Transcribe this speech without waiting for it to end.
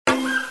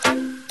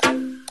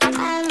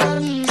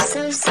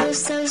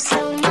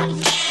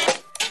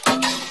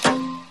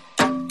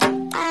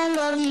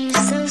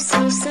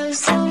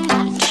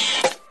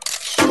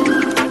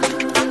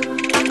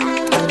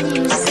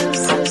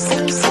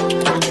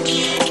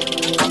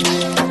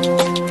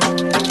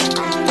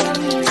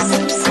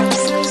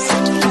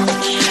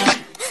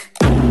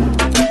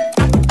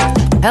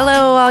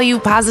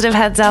positive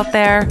heads out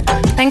there.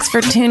 Thanks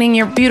for tuning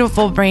your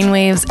beautiful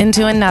brainwaves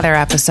into another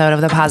episode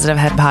of the Positive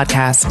Head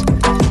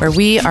Podcast, where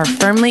we are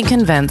firmly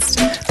convinced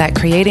that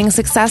creating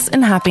success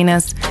and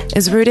happiness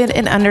is rooted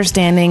in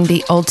understanding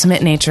the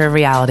ultimate nature of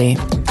reality.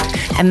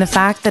 And the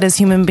fact that as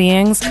human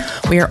beings,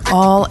 we are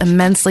all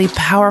immensely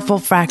powerful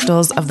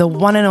fractals of the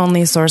one and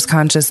only source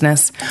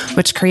consciousness,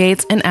 which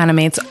creates and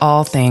animates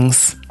all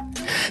things.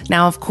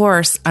 Now, of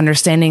course,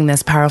 understanding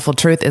this powerful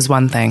truth is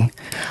one thing.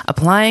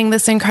 Applying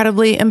this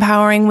incredibly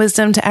empowering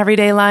wisdom to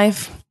everyday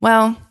life,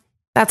 well,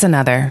 that's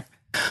another.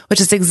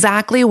 Which is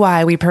exactly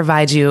why we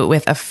provide you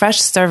with a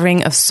fresh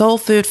serving of soul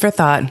food for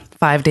thought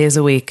 5 days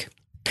a week,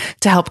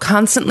 to help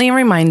constantly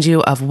remind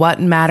you of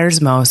what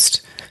matters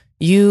most.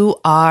 You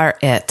are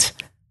it.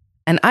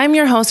 And I'm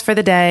your host for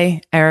the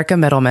day, Erica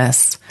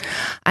Middlemiss.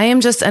 I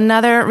am just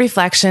another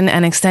reflection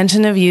and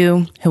extension of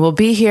you who will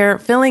be here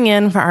filling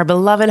in for our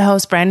beloved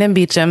host, Brandon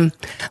Beecham,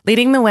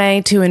 leading the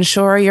way to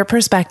ensure your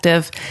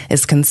perspective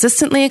is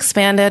consistently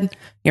expanded,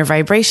 your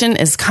vibration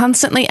is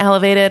constantly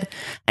elevated,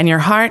 and your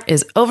heart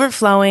is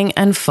overflowing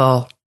and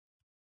full.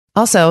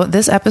 Also,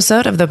 this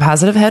episode of the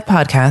Positive Head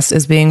Podcast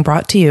is being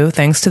brought to you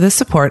thanks to the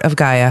support of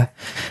Gaia.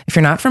 If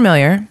you're not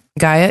familiar,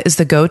 Gaia is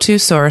the go-to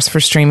source for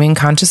streaming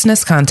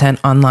consciousness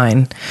content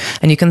online.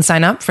 And you can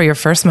sign up for your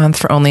first month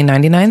for only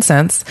 99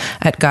 cents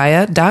at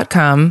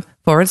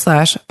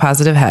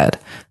gaia.com/positivehead.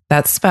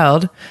 That's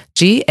spelled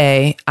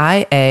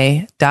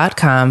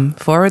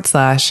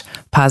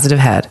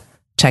GAIA.com/positivehead.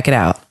 Check it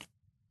out.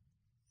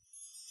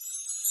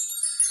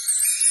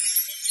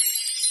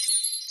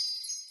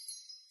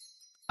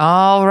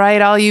 All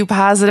right, all you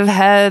positive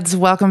heads,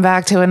 welcome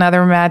back to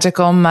another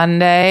magical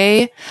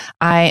Monday.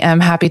 I am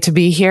happy to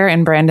be here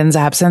in Brandon's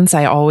absence.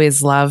 I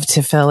always love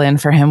to fill in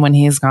for him when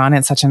he's gone.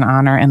 It's such an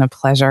honor and a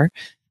pleasure.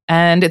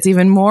 And it's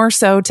even more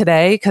so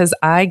today because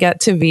I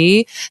get to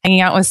be hanging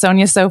out with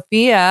Sonya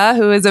Sophia,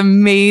 who is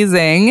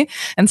amazing.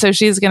 And so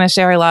she's going to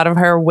share a lot of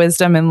her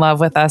wisdom and love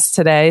with us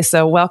today.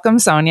 So welcome,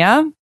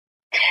 Sonya.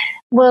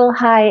 Well,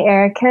 hi,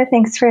 Erica.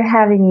 Thanks for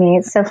having me.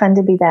 It's so fun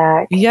to be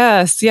back.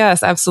 Yes,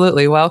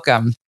 absolutely.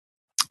 Welcome.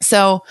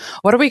 So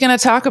what are we going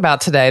to talk about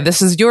today?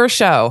 This is your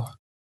show.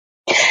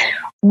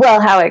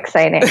 Well, how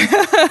exciting.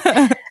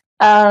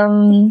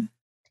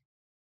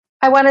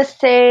 I want to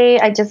say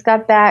I just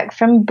got back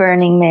from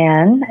Burning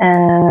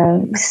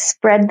Man,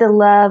 spread the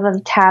love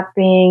of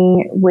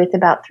tapping with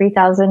about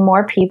 3,000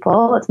 more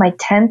people. It's my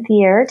 10th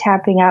year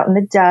tapping out in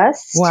the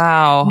dust.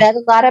 Wow. Met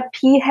a lot of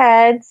P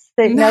heads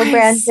that know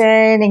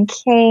Brandon and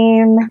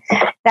came.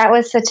 That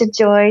was such a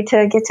joy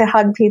to get to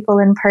hug people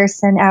in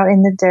person out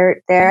in the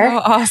dirt there. Oh,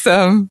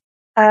 awesome.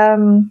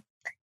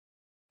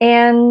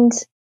 And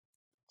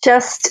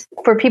just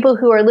for people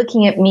who are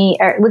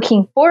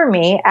looking for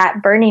me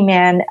at Burning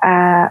Man,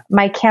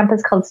 my camp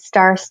is called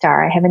Star.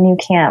 I have a new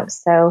camp.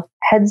 So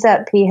heads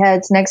up, P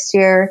heads, next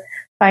year,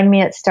 find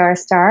me at Star.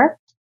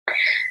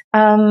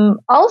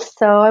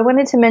 Also, I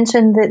wanted to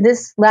mention that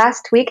this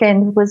last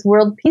weekend was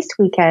World Peace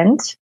Weekend.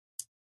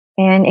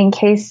 And in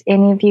case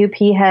any of you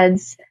P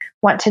heads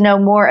want to know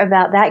more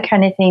about that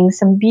kind of thing,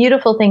 some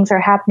beautiful things are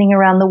happening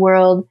around the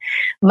world,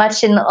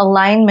 much in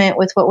alignment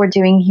with what we're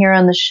doing here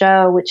on the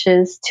show, which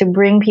is to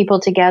bring people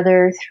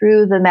together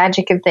through the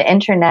magic of the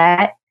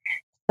internet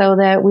so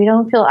that we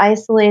don't feel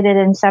isolated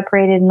and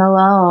separated and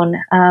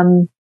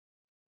alone.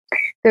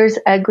 There's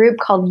a group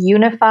called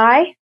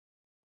Unify,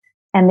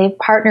 and they've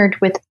partnered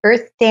with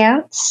Earth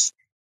Dance.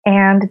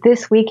 And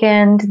this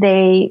weekend,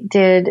 they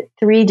did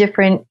 3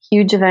 different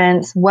huge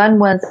events. One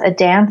was a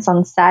dance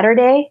on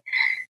Saturday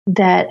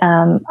that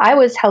I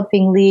was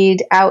helping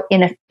lead out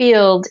in a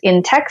field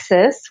in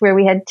Texas where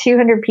we had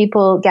 200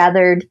 people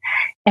gathered,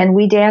 and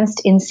we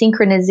danced in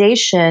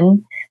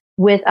synchronization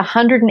with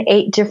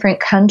 108 different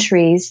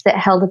countries that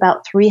held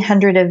about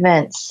 300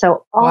 events.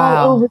 So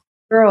all over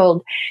the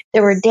world,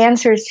 there were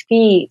dancers'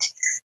 feet,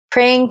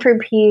 praying for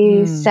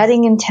peace,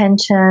 setting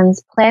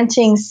intentions,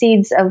 planting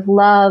seeds of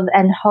love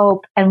and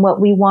hope and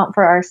what we want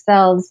for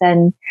ourselves.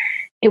 And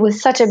it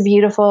was such a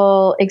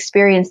beautiful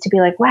experience to be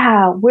like,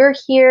 wow, we're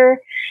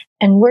here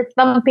and we're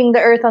thumping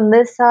the earth on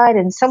this side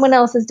and someone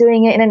else is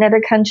doing it in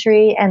another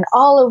country. And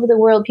all over the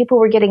world, people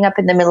were getting up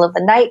in the middle of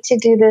the night to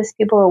do this.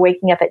 People were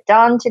waking up at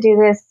dawn to do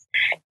this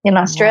in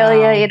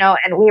Australia,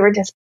 and we were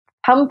just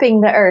pumping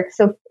the earth.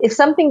 So if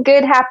something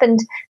good happened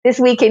this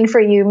weekend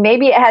for you,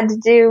 maybe it had to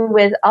do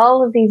with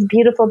all of these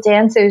beautiful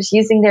dancers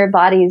using their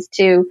bodies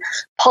to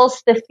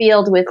pulse the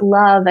field with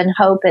love and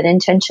hope and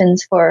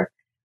intentions for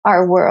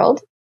our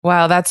world.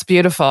 Wow, that's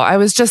beautiful. I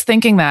was just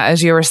thinking that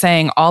as you were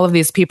saying, all of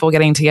these people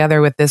getting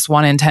together with this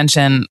one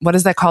intention. What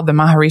is that called? The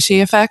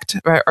Maharishi effect?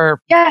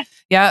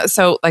 Yeah.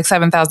 So like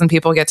 7,000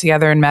 people get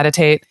together and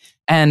meditate,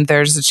 and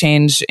there's a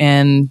change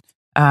in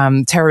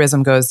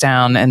terrorism goes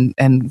down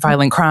and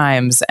violent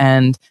crimes,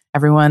 and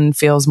everyone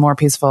feels more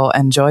peaceful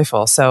and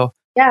joyful. So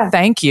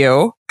thank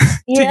you to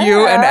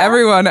you and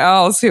everyone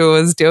else who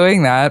was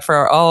doing that.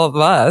 For all of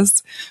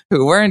us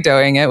who weren't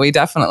doing it, we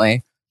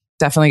definitely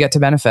get to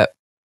benefit.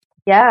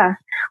 Yeah.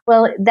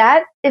 Well,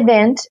 that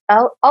event,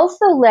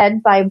 also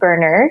led by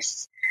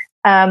burners,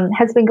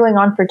 has been going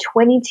on for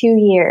 22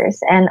 years.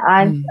 And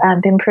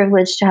I've been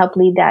privileged to help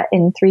lead that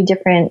in 3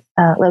 different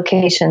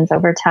locations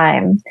over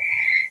time.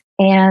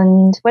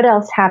 And what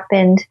else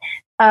happened?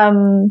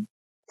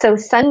 So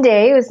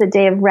Sunday was the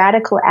day of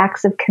radical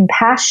acts of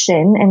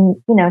compassion. And,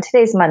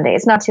 today's Monday.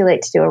 It's not too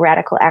late to do a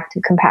radical act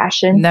of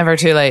compassion. Never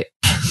too late.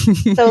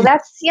 So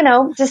that's,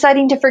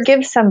 deciding to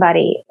forgive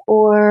somebody,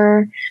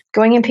 or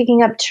going and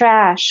picking up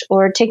trash,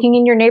 or taking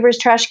in your neighbor's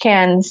trash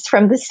cans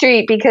from the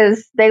street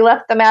because they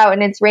left them out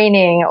and it's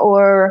raining,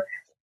 or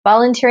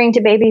volunteering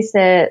to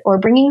babysit, or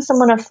bringing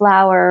someone a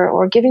flower,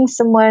 or giving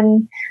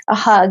someone a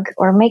hug,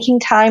 or making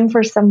time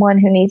for someone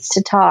who needs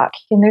to talk.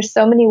 And there's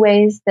so many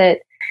ways that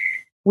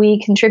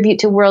we contribute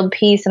to world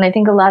peace. And I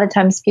think a lot of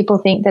times people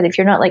think that if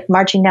you're not like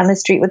marching down the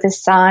street with a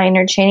sign,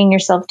 or chaining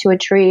yourself to a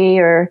tree,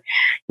 or,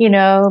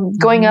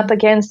 going up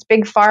against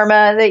big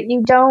pharma, that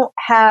you don't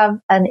have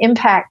an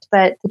impact.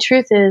 But the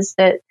truth is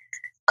that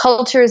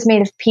culture is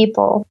made of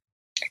people,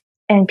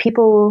 and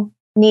people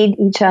need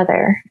each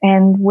other.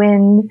 And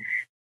when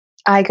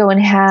I go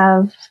and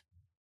have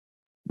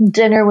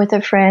dinner with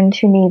a friend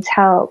who needs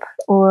help,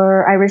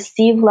 or I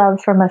receive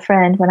love from a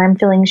friend when I'm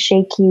feeling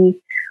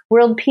shaky,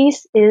 world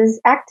peace is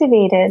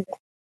activated.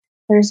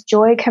 There's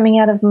joy coming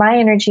out of my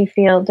energy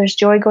field. There's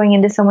joy going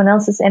into someone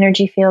else's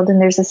energy field.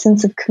 And there's a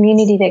sense of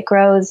community that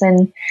grows.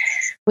 And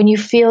when you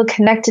feel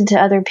connected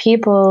to other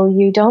people,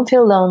 you don't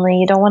feel lonely.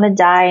 You don't want to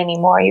die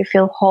anymore. You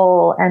feel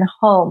whole and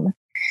home.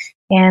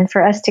 And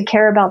for us to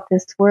care about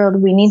this world,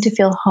 we need to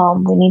feel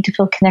home. We need to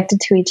feel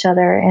connected to each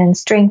other and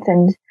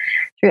strengthened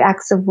through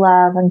acts of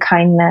love and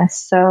kindness.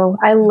 So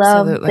I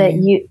love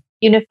that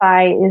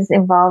Unify is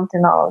involved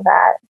in all of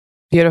that.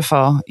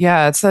 Beautiful.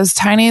 Yeah. It's those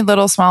tiny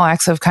little small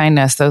acts of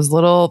kindness, those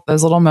little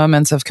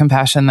moments of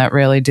compassion that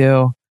really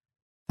do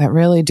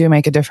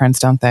make a difference,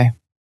 don't they?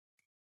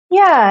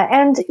 Yeah.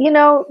 And,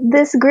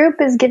 this group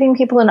is giving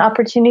people an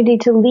opportunity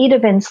to lead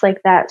events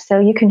like that. So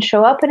you can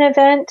show up an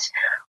event,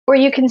 or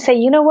you can say,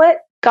 you know what?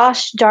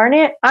 Gosh darn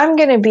it, I'm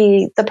going to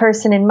be the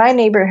person in my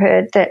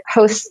neighborhood that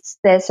hosts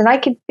this. And I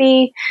could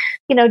be,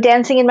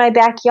 dancing in my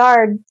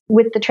backyard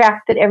with the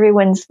track that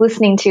everyone's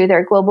listening to,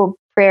 their global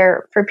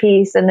prayer for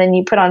peace. And then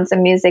you put on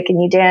some music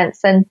and you dance.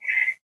 And,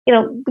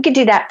 we could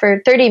do that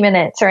for 30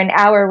 minutes or an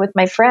hour with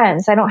my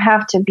friends. I don't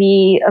have to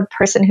be a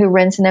person who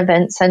rents an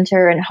event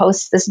center and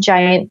hosts this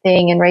giant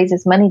thing and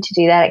raises money to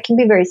do that. It can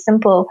be very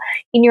simple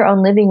in your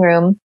own living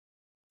room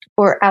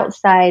or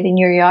outside in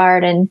your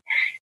yard. And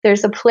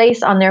there's a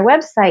place on their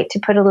website to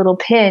put a little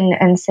pin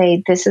and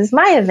say, this is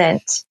my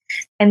event.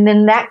 And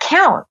then that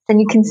counts, and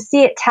you can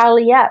see it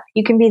tally up.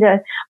 You can be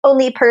the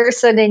only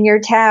person in your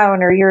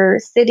town or your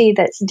city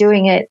that's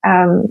doing it,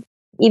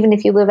 even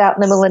if you live out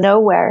in the middle of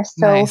nowhere.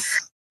 So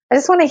nice. I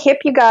just want to hip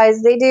you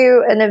guys. They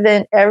do an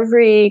event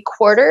every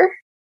quarter,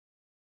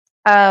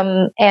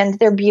 and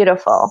they're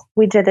beautiful.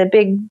 We did a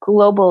big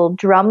global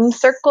drum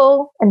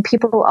circle, and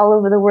people all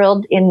over the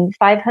world in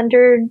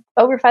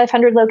over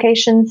 500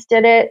 locations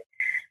did it.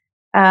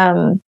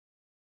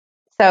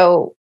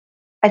 So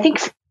I think,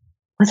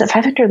 was it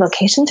 500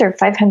 locations or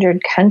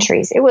 500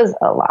 countries? It was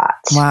a lot.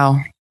 Wow.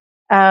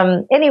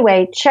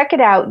 Anyway, check it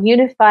out.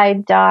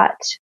 Unified.org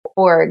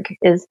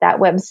is that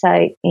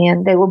website,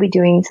 and they will be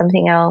doing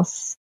something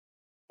else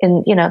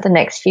in, the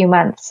next few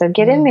months. So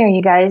get in there,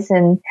 you guys,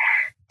 and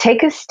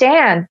take a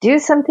stand, do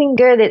something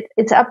good.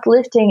 It's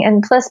uplifting.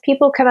 And plus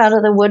people come out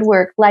of the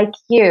woodwork like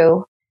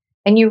you,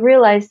 and you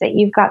realize that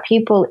you've got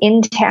people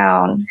in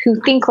town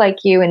who think like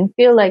you and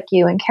feel like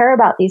you and care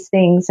about these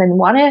things and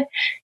want to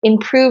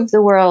improve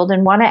the world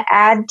and want to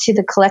add to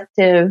the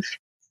collective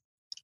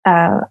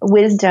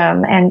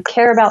wisdom and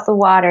care about the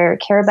water,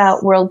 care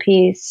about world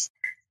peace.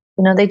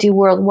 They do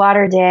World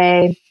Water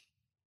Day.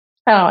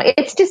 Oh,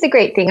 it's just a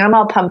great thing. I'm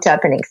all pumped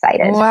up and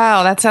excited.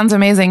 Wow, that sounds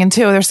amazing. And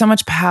too, there's so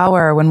much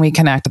power when we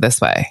connect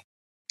this way.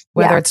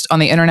 Whether it's on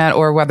the internet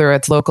or whether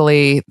it's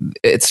locally,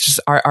 it's just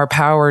our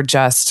power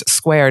just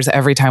squares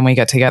every time we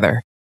get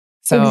together.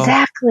 So,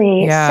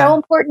 exactly. Yeah. It's so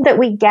important that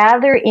we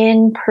gather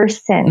in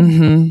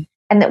person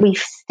and that we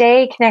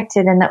stay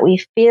connected and that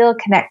we feel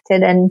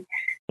connected. And,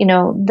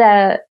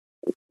 the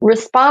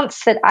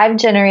response that I've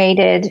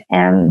generated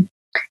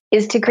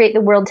is to create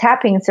the World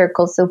Tapping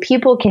Circle so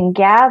people can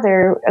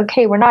gather.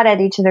 Okay, we're not at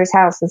each other's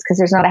houses because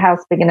there's not a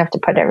house big enough to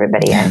put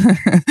everybody in,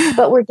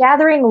 but we're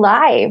gathering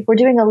live. We're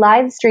doing a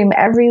live stream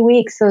every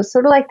week. So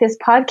sort of like this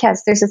podcast,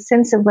 there's a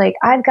sense of like,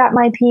 I've got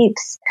my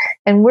peeps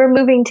and we're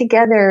moving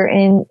together.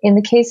 In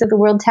the case of the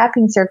World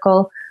Tapping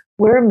Circle,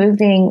 we're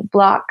moving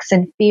blocks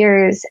and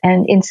fears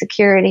and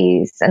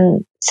insecurities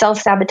and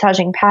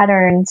self-sabotaging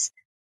patterns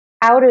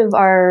out of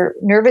our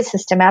nervous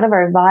system, out of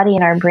our body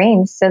and our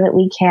brains so that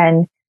we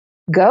can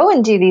go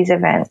and do these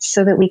events,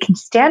 so that we can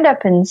stand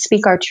up and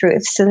speak our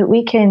truth, so that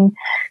we can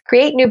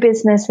create new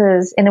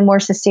businesses in a more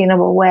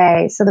sustainable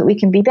way, so that we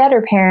can be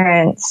better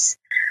parents.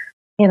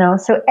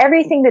 So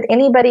everything that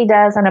anybody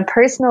does on a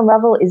personal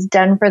level is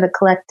done for the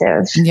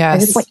collective. Yes. I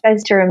just want you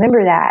guys to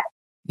remember that.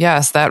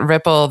 Yes, that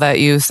ripple that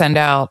you send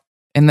out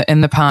in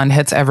the pond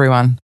hits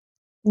everyone.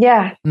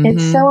 Yeah,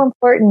 it's so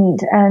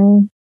important.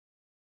 And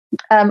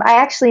I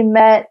actually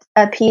met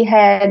a pea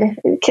head.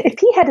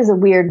 Pea head is a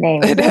weird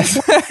name. It is.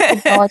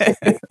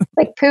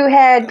 Like poo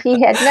head,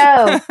 pea head.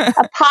 No,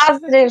 a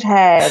positive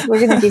head.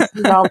 We're going to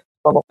diffuse all the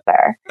bubble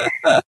there.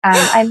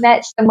 I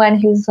met someone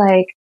who's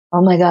like,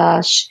 oh my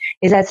gosh,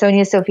 is that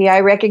Sonya Sophia? I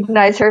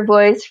recognize her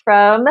voice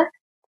from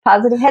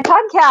Positive Head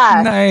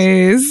Podcast.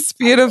 Nice.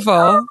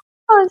 Beautiful.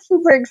 Oh, it's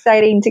super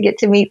exciting to get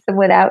to meet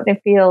someone out in a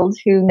field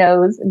who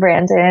knows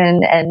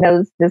Brandon and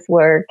knows this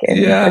work. And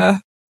yeah.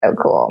 so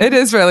cool. It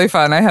is really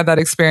fun. I had that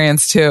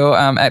experience too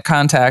at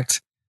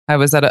Contact. I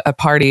was at a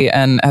party,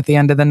 and at the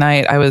end of the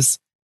night, I was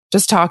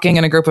just talking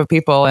in a group of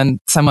people, and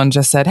someone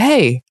just said,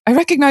 "Hey, I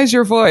recognize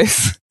your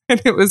voice."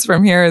 And it was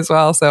from here as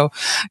well. So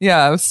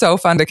yeah, it was so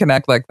fun to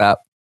connect like that.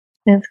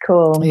 That's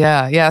cool.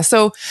 Yeah. Yeah.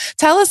 So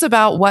tell us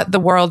about what the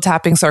World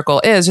Tapping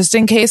Circle is, just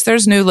in case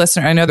there's new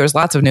listeners. I know there's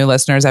lots of new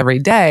listeners every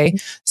day.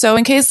 So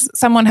in case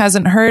someone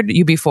hasn't heard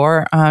you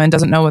before and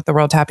doesn't know what the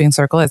World Tapping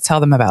Circle is, tell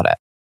them about it.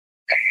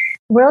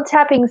 World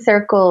Tapping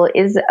Circle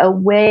is a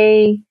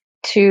way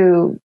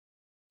to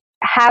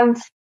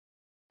have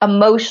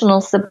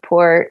emotional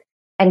support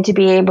and to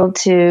be able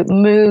to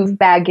move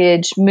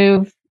baggage,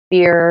 move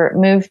fear,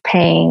 move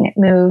pain,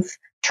 move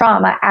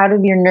trauma out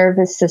of your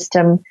nervous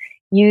system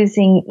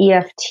using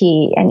EFT.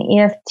 And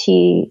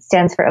EFT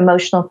stands for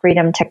Emotional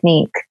Freedom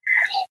Technique.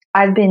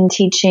 I've been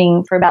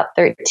teaching for about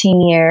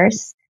 13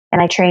 years,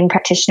 and I train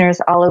practitioners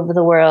all over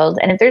the world.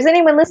 And if there's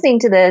anyone listening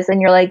to this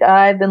and you're like, oh,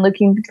 I've been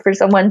looking for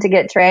someone to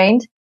get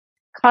trained,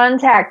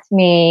 contact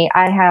me.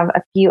 I have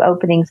a few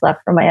openings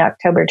left for my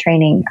October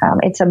training.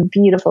 It's a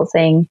beautiful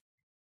thing.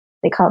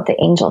 They call it the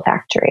Angel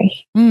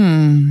Factory.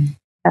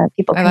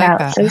 People come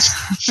out so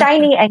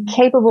shiny and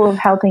capable of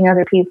helping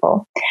other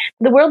people.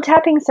 The World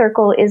Tapping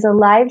Circle is a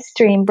live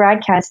stream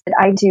broadcast that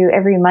I do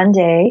every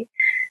Monday.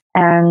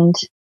 And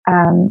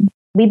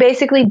we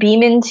basically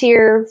beam into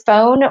your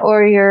phone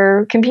or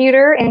your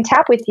computer and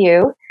tap with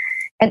you.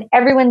 And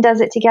everyone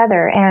does it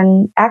together.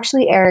 And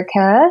actually,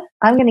 Erica,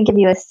 I'm going to give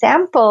you a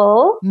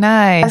sample.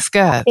 Nice.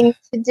 Good.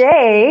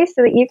 Today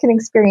so that you can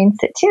experience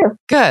it too.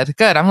 Good.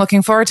 Good. I'm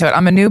looking forward to it.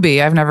 I'm a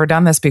newbie. I've never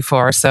done this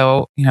before.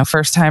 So,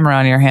 first time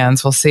around your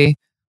hands. We'll see.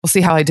 We'll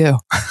see how I do.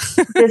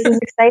 This is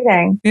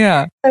exciting.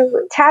 Yeah. So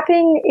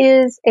tapping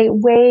is a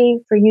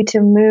way for you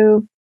to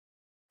move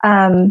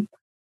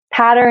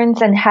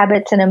patterns and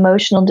habits and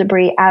emotional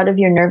debris out of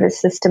your nervous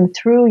system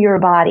through your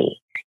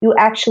body. You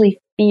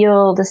actually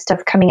feel the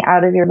stuff coming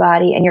out of your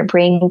body, and your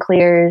brain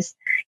clears,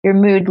 your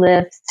mood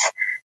lifts.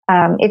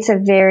 It's a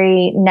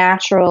very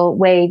natural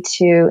way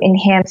to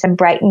enhance and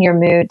brighten your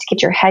mood, to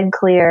get your head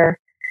clear,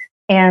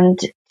 and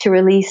to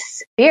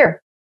release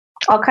fear.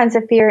 All kinds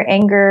of fear,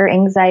 anger,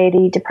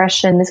 anxiety,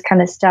 depression, this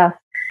kind of stuff,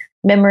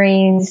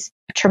 memories,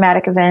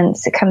 traumatic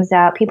events. It comes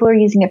out. People are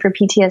using it for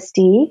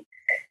PTSD,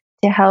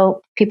 to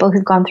help people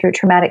who've gone through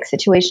traumatic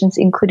situations,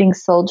 including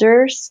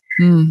soldiers.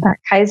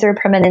 Kaiser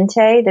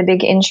Permanente, the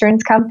big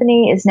insurance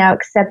company, is now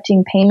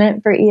accepting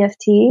payment for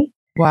EFT.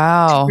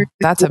 Wow,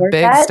 that's a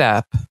big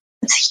step.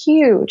 It's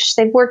huge.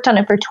 They've worked on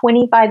it for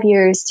 25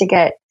 years to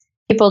get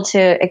people to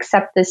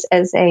accept this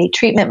as a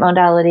treatment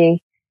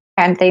modality.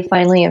 And they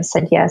finally have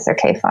said, yes,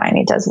 okay, fine,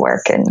 it does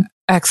work. And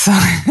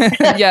excellent.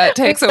 Yeah, it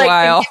takes a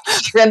while.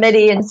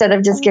 Remedy instead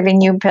of just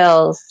giving you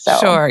pills. So.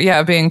 Sure.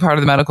 Yeah, being part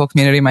of the medical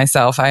community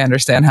myself, I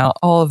understand how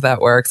all of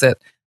that works.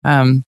 It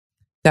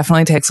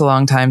definitely takes a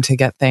long time to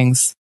get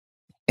things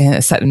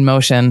set in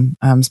motion,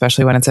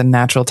 especially when it's a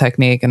natural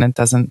technique and it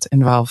doesn't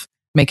involve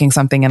making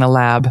something in a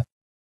lab.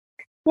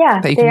 Yeah,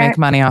 that you can make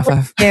money off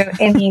of.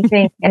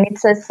 Anything, and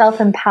it's a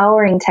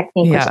self-empowering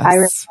technique, yes. which I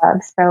really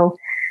love. So,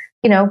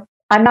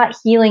 I'm not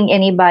healing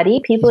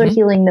anybody. People are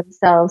healing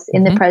themselves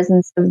in the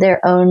presence of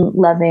their own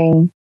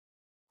loving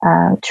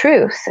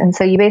truth. And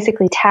so you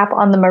basically tap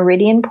on the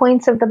meridian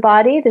points of the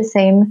body, the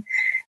same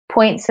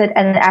points that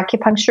an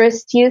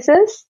acupuncturist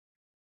uses.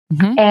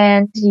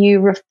 And you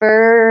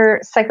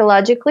refer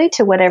psychologically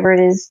to whatever it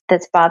is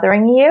that's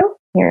bothering you.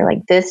 You're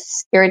like,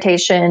 this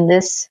irritation,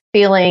 this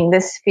feeling,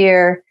 this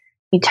fear.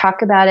 You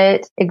talk about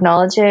it,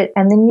 acknowledge it,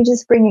 and then you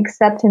just bring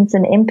acceptance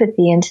and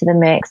empathy into the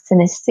mix.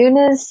 And as soon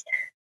as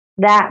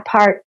that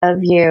part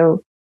of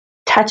you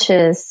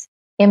touches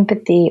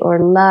empathy or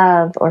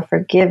love or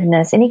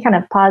forgiveness, any kind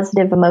of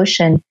positive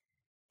emotion,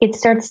 it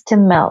starts to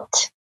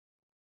melt.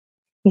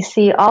 You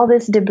see, all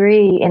this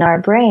debris in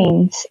our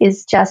brains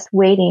is just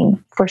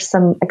waiting for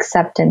some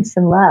acceptance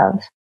and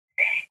love.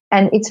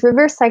 And it's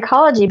reverse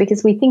psychology,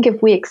 because we think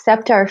if we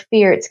accept our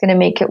fear, it's going to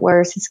make it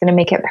worse. It's going to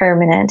make it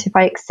permanent. If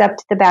I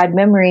accept the bad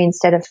memory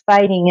instead of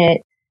fighting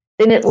it,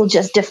 then it will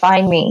just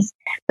define me.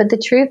 But the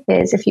truth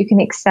is, if you can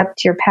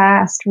accept your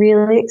past,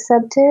 really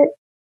accept it,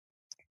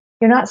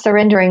 you're not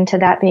surrendering to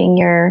that being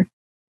your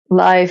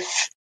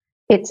life.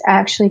 It's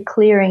actually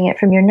clearing it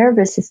from your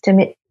nervous system.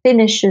 It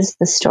finishes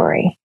the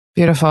story.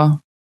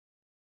 Beautiful.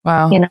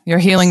 Wow. You're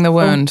healing the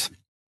wound.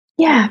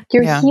 Yeah,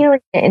 you're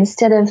healing it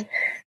instead of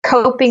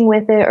coping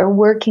with it or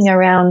working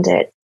around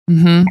it.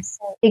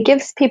 So it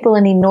gives people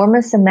an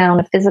enormous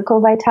amount of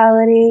physical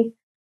vitality,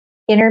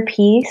 inner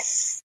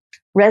peace,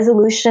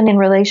 resolution in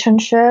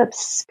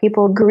relationships.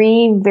 People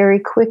grieve very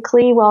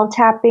quickly while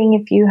tapping.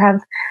 If you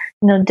have,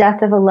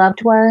 death of a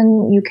loved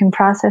one, you can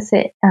process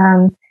it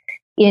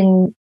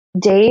in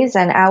days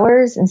and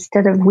hours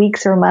instead of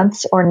weeks or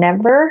months or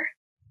never.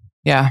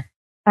 Yeah.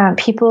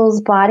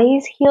 People's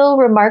bodies heal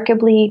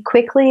remarkably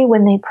quickly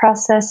when they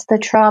process the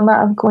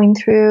trauma of going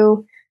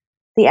through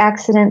the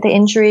accident, the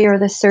injury, or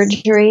the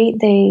surgery.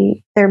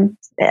 They're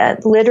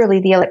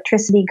literally, the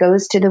electricity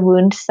goes to the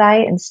wound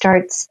site and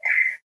starts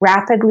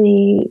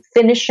rapidly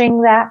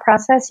finishing that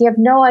process. You have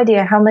no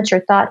idea how much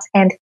your thoughts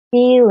and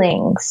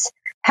feelings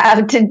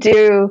have to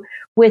do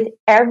with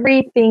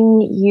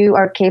everything you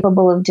are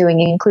capable of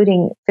doing,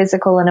 including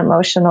physical and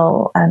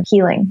emotional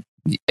healing.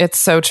 It's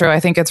so true. I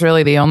think it's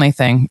really the only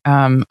thing.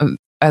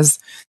 As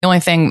the only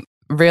thing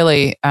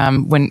really,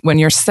 when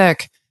you're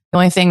sick, the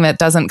only thing that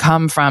doesn't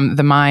come from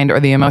the mind or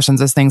the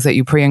emotions is things that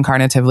you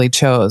pre-incarnatively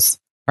chose,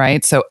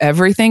 right? So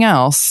everything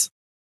else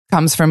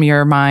comes from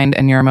your mind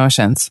and your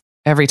emotions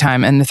every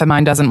time. And if the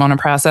mind doesn't want to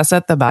process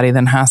it, the body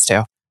then has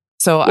to.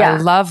 So I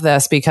love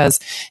this because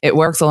it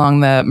works along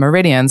the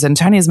meridians, and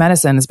Chinese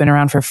medicine has been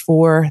around for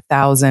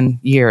 4,000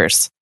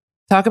 years.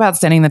 Talk about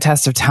standing the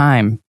test of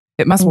time.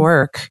 It must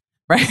work.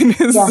 Right?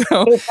 Yeah,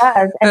 so, it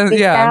does. And we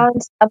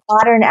found a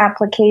modern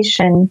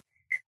application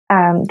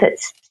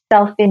that's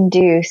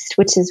self-induced,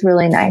 which is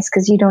really nice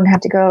because you don't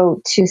have to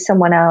go to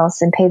someone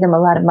else and pay them a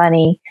lot of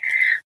money.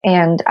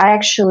 And I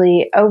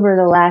actually, over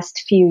the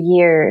last few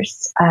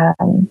years,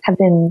 have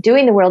been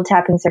doing the World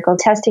Tapping Circle,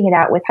 testing it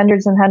out with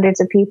hundreds and hundreds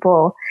of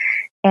people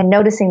and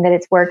noticing that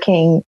it's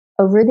working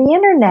over the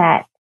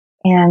internet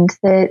and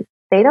that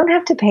they don't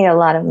have to pay a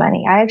lot of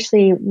money. I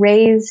actually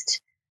raised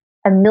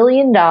 $1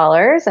 million.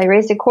 I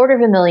raised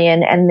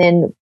 $250,000 and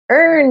then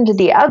earned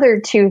the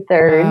other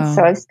 2/3. Wow.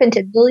 So I've spent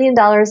 $1 million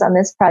on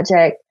this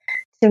project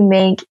to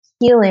make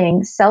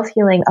healing,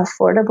 self-healing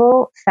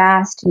affordable,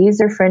 fast,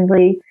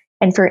 user-friendly,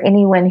 and for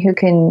anyone who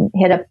can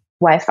hit up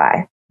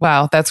Wi-Fi.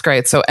 Wow, that's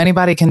great. So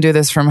anybody can do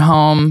this from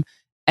home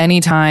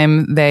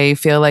anytime they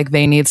feel like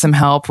they need some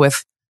help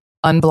with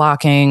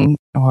unblocking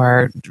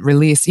or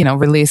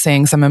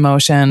releasing some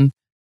emotion,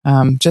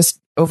 just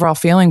overall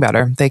feeling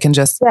better. They can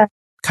just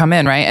come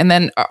in, right? And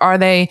then are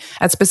they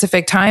at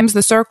specific times,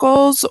 the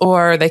circles,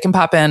 or they can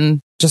pop in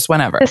just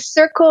whenever? The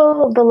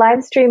circle, the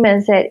live stream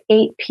is at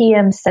 8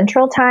 p.m.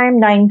 Central Time,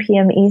 9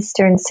 p.m.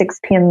 Eastern, 6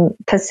 p.m.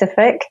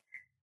 Pacific,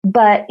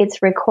 but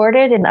it's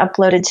recorded and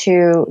uploaded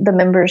to the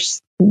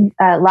members'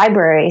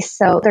 library.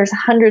 So there's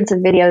hundreds of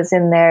videos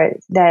in there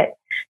that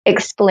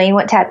explain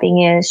what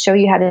tapping is, show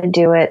you how to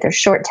do it. There's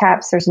short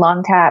taps, there's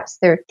long taps,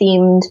 they're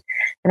themed,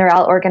 and they're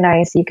all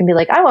organized. So you can be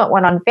like, I want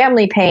one on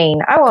family pain.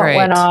 I want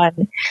one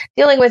on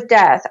dealing with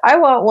death. I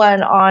want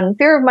one on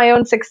fear of my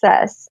own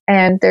success.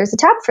 And there's a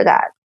tab for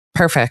that.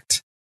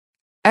 Perfect.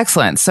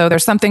 Excellent. So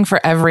there's something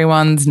for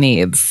everyone's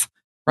needs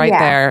right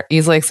there,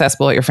 easily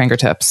accessible at your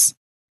fingertips.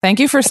 Thank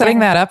you for setting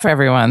that up for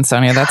everyone,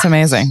 Sonya. That's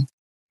amazing.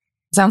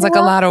 Sounds like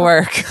a lot of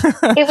work.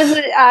 It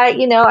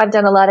was, I've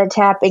done a lot of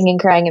tapping and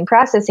crying and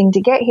processing to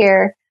get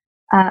here.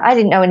 I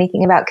didn't know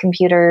anything about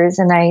computers,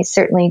 and I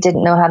certainly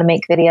didn't know how to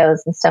make videos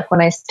and stuff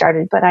when I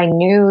started, but I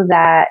knew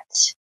that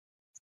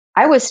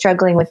I was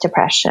struggling with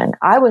depression.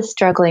 I was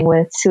struggling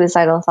with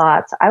suicidal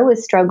thoughts. I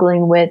was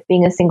struggling with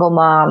being a single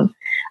mom.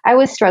 I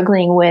was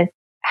struggling with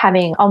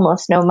having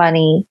almost no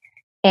money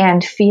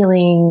and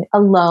feeling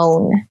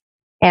alone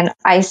and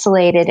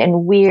isolated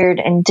and weird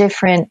and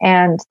different.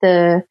 And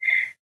the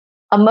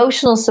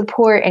emotional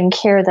support and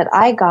care that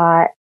I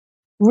got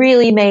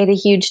really made a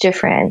huge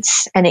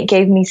difference, and it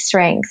gave me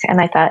strength.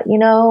 And I thought,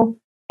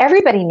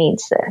 everybody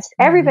needs this.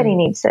 Everybody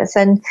needs this.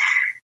 And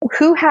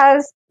who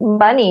has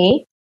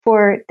money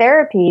for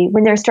therapy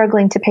when they're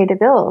struggling to pay the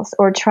bills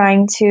or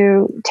trying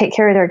to take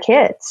care of their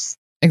kids?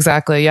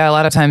 Exactly. Yeah. A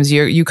lot of times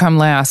you come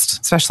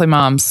last, especially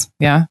moms.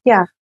 Yeah.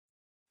 Yeah.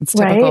 It's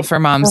typical for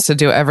moms to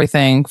do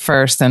everything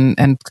first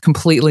and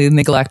completely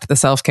neglect the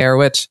self-care,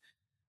 which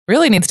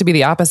really needs to be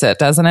the opposite,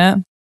 doesn't it?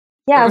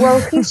 Yeah. Well,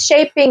 who's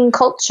shaping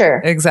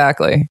culture?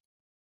 Exactly.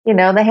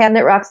 The hand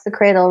that rocks the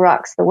cradle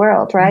rocks the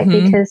world, right?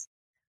 Mm-hmm. Because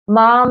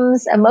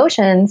mom's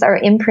emotions are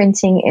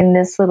imprinting in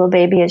this little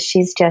baby as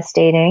she's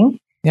gestating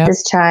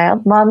this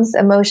child. Mom's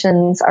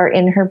emotions are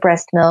in her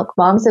breast milk.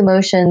 Mom's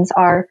emotions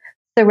are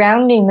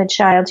surrounding the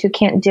child who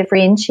can't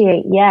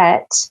differentiate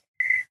yet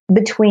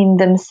between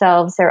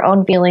themselves, their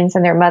own feelings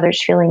and their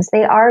mother's feelings.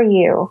 They are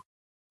you.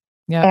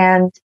 Yeah.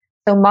 And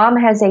so mom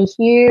has a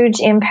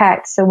huge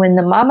impact. So when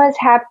the mama's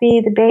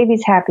happy, the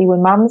baby's happy.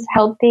 When mom's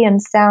healthy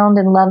and sound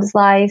and loves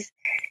life,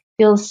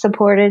 feels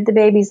supported, the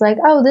baby's like,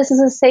 oh, this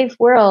is a safe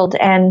world.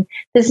 And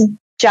this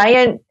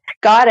giant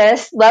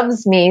goddess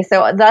loves me.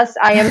 So thus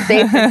I am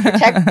safe and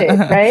protected,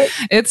 right?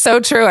 It's so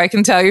true. I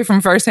can tell you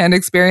from firsthand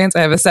experience.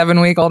 I have a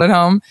 7-week-old at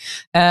home,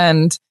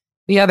 and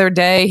the other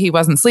day he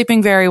wasn't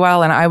sleeping very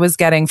well, and I was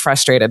getting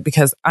frustrated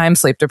because I'm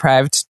sleep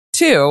deprived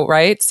too,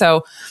 right?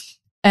 So,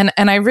 and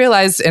I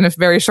realized in a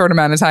very short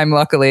amount of time,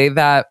 luckily,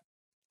 that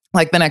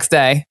like the next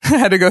day I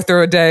had to go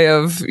through a day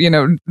of,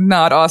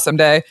 not awesome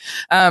day,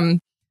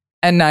 and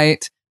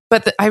night.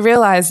 But I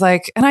realized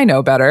and I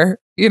know better,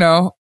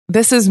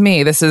 this is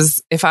me. This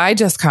is, if I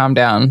just calm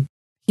down,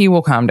 he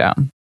will calm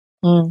down.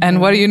 Mm-hmm.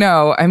 And what do you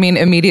know? I mean,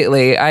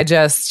 immediately I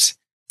just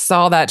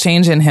saw that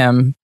change in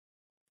him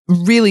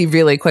really,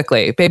 really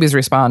quickly. Babies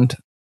respond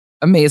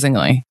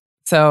amazingly.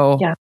 So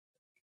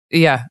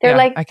they're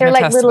like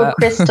little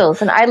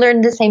crystals. And I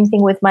learned the same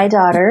thing with my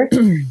daughter.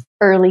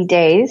 Early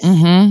days,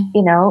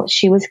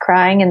 she was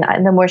crying,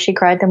 and the more she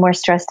cried, the more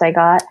stressed I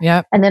got.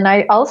 Yep. And then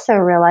I also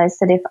realized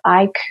that if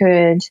I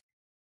could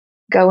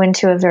go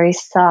into a very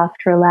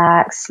soft,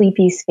 relaxed,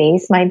 sleepy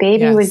space, my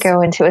baby would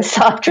go into a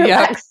soft,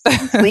 relaxed,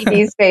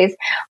 sleepy space.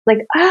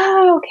 Like,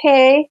 oh,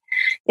 okay.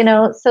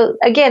 So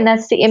again,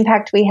 that's the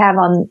impact we have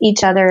on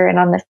each other and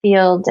on the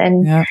field.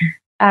 And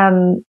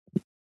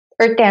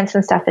Earth Dance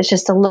and stuff is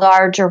just a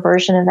larger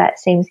version of that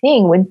same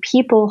thing. When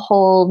people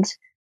hold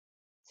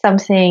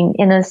something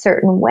in a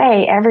certain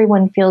way,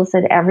 everyone feels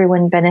that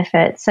everyone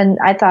benefits. And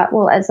I thought,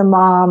 well, as a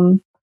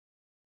mom,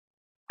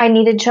 I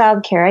needed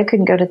childcare. I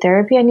couldn't go to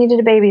therapy. I needed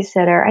a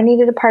babysitter. I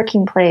needed a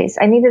parking place.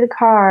 I needed a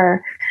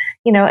car,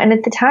 and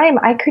at the time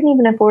I couldn't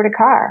even afford a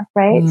car.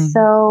 Right.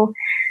 So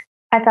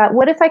I thought,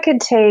 what if I could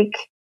take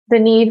the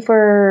need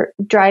for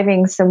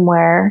driving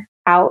somewhere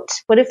out?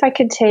 What if I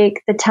could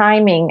take the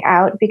timing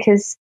out?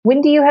 Because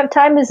when do you have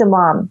time as a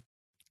mom?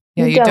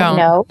 Yeah, you don't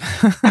know.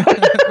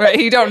 Right.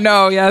 You don't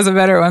know. Yeah, is a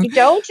better one. You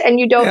don't, and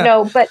you don't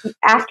know. But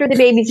after the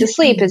baby's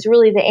asleep is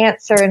really the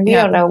answer. And we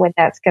don't know when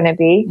that's going to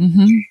be.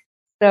 Mm-hmm.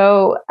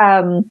 So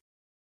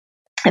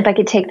if I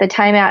could take the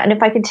time out, and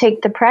if I could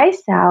take the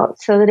price out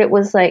so that it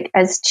was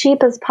as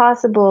cheap as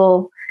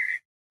possible.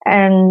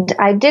 And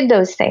I did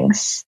those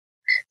things.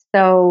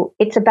 So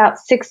it's about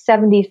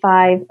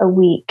 $675 a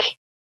week.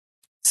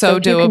 So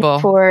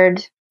doable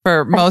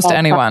for most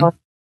anyone.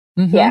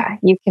 Mm-hmm. Yeah,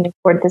 you can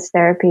afford this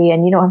therapy,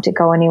 and you don't have to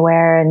go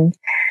anywhere,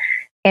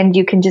 and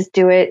you can just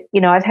do it.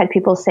 I've had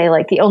people say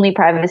the only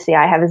privacy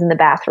I have is in the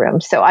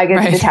bathroom, so I go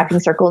to the tapping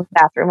circle in the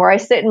bathroom, or I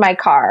sit in my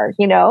car.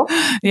 Yeah,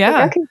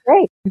 okay,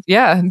 great.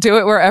 Yeah, do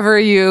it wherever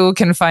you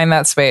can find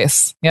that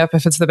space. Yep,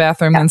 if it's the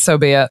bathroom, then so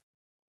be it.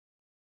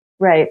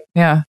 Right.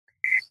 Yeah.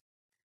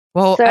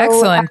 Well,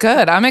 excellent.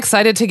 Good. I'm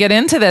excited to get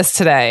into this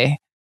today.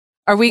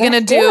 Are we going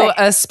to do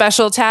a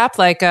special tap?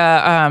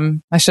 I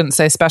shouldn't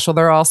say special,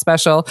 they're all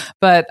special,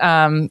 but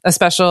a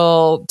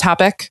special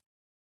topic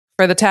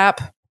for the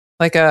tap?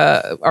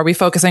 Are we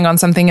focusing on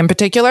something in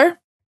particular?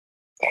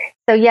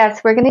 So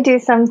yes, we're going to do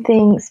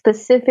something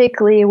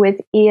specifically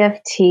with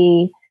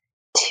EFT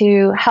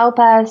to help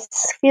us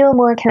feel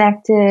more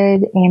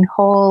connected and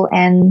whole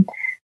and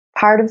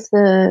part of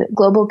the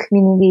global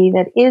community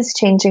that is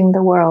changing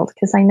the world.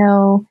 Because I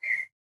know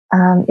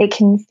it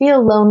can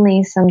feel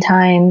lonely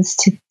sometimes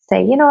to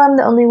say, I'm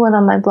the only one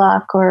on my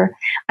block, or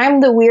I'm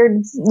the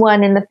weird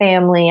one in the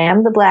family.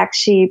 I'm the black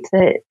sheep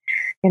that,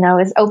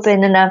 is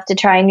open enough to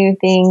try new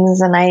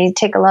things, and I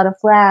take a lot of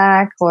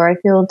flack, or I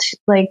feel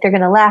like they're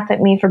going to laugh at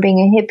me for being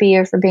a hippie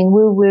or for being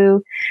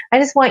woo-woo. I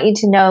just want you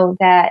to know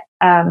that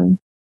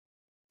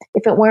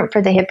if it weren't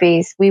for the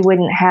hippies, we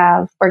wouldn't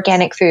have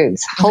organic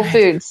foods. Whole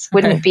Foods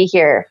wouldn't be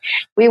here.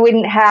 We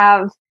wouldn't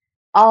have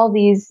all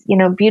these,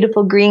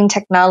 beautiful green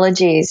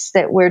technologies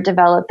that we're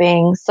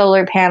developing,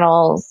 solar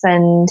panels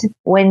and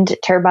wind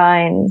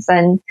turbines,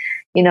 and,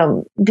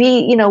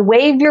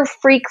 wave your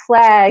freak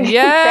flag.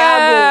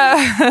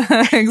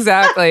 Yeah,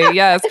 exactly.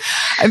 Yes.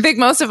 I think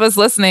most of us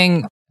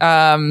listening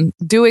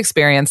do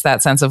experience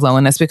that sense of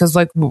loneliness because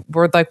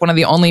we're one of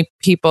the only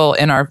people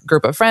in our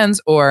group of friends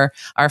or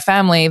our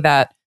family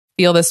that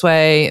feel this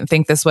way,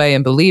 think this way,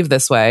 and believe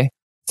this way.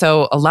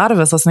 So a lot of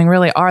us listening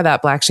really are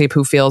that black sheep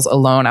who feels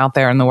alone out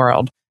there in the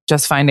world,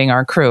 just finding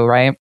our crew,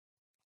 right?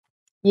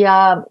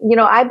 Yeah.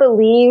 I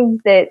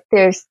believe that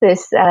there's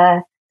this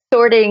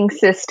sorting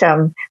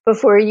system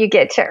before you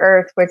get to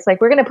Earth where it's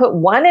we're going to put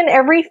one in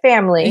every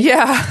family.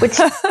 Yeah. Which,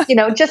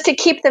 just to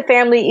keep the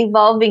family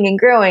evolving and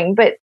growing.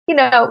 But,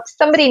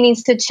 somebody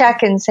needs to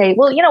check and say,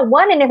 well,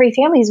 one in every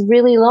family is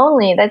really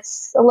lonely.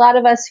 That's a lot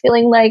of us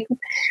feeling like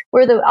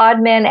we're the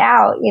odd man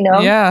out,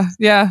 Yeah.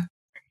 Yeah.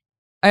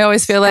 I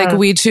always feel like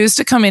we choose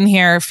to come in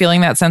here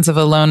feeling that sense of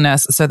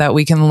aloneness so that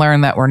we can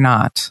learn that we're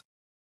not.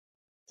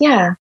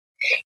 Yeah.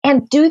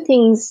 And do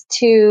things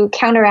to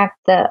counteract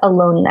the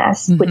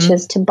aloneness, which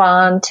is to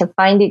bond, to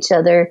find each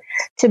other,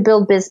 to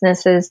build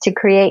businesses, to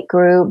create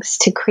groups,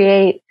 to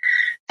create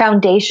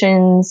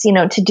foundations,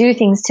 to do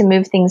things to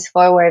move things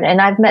forward. And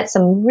I've met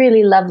some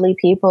really lovely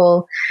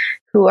people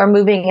who are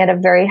moving at a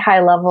very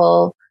high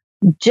level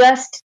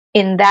just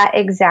in that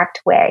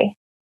exact way.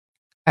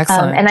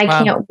 Excellent. And I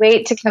can't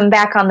wait to come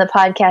back on the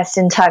podcast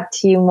and talk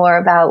to you more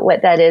about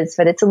what that is,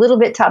 but it's a little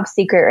bit top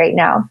secret right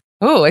now.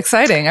 Oh,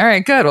 exciting. All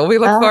right, good. Well, we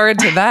look forward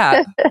to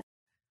that.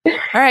 All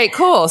right,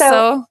 cool.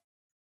 So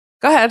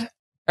go ahead.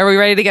 Are we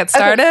ready to get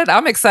started? Okay.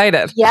 I'm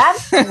excited. Yeah,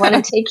 I want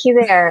to take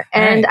you there.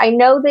 And I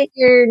know that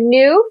you're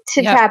new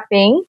to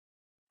tapping.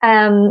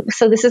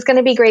 So this is going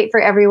to be great for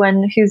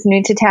everyone who's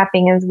new to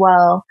tapping as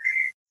well.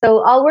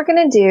 So all we're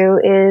going to do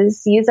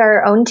is use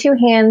our own two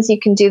hands. You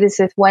can do this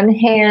with one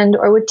hand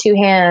or with two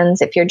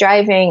hands. If you're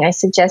driving, I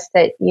suggest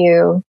that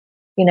you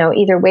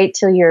either wait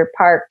till you're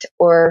parked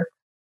or,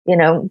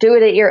 do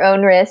it at your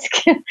own risk.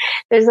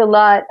 There's a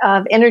lot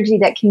of energy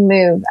that can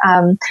move.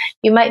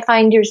 You might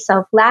find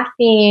yourself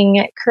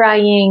laughing,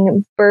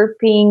 crying,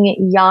 burping,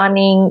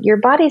 yawning. Your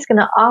body's going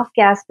to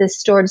off-gas this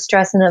stored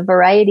stress in a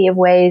variety of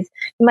ways.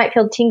 You might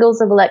feel tingles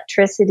of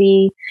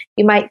electricity.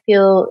 You might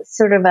feel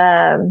sort of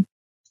a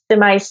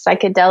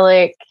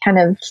semi-psychedelic kind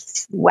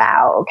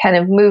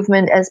of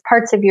movement as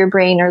parts of your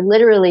brain are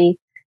literally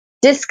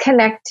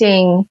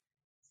disconnecting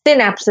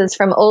synapses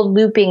from old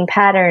looping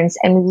patterns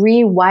and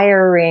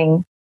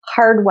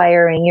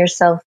hardwiring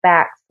yourself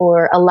back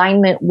for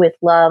alignment with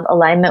love,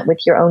 alignment with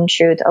your own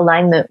truth,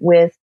 alignment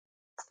with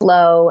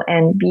flow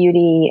and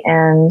beauty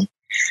and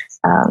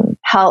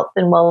health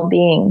and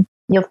well-being.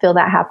 You'll feel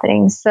that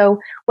happening.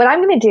 So what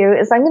I'm going to do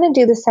is I'm going to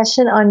do the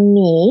session on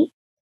me.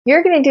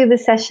 You're going to do the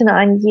session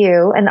on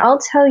you, and I'll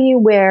tell you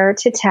where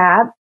to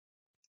tap,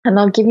 and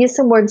I'll give you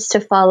some words to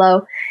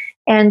follow.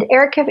 And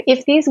Erica,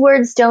 if these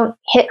words don't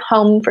hit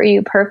home for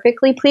you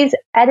perfectly, please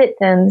edit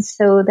them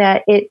so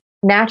that it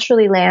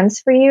naturally lands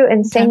for you.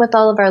 And same with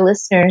all of our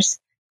listeners.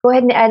 Go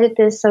ahead and edit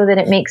this so that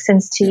it makes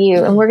sense to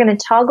you. And we're going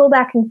to toggle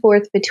back and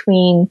forth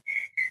between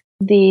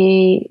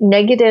the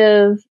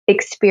negative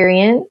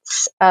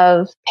experience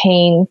of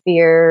pain,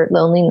 fear,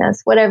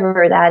 loneliness,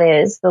 whatever that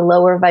is, the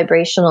lower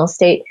vibrational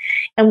state.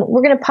 And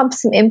we're going to pump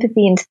some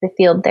empathy into the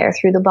field there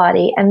through the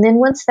body. And then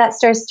once that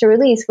starts to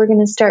release, we're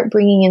going to start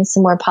bringing in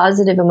some more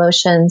positive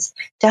emotions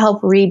to help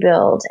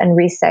rebuild and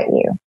reset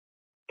you.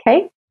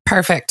 Okay?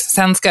 Perfect.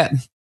 Sounds good.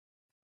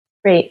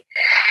 Great.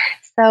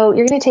 So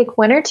you're going to take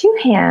one or two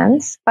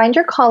hands, find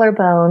your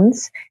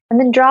collarbones, and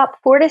then drop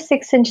 4 to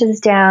 6 inches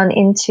down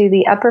into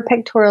the upper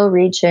pectoral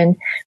region,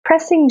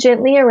 pressing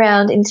gently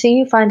around until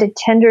you find a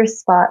tender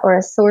spot or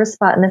a sore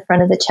spot in the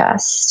front of the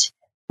chest.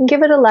 And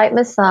give it a light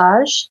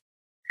massage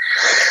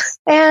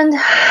and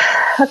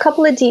a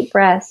couple of deep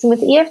breaths. And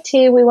with EFT,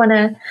 we want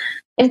to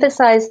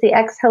emphasize the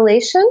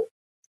exhalation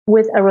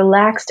with a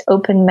relaxed,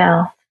 open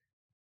mouth.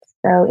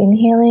 So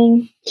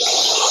inhaling.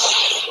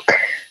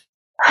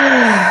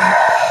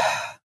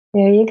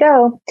 There you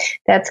go.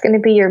 That's going to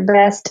be your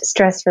best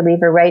stress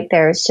reliever right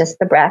there. It's just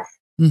the breath.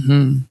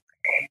 Mm-hmm.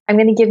 I'm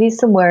going to give you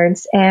some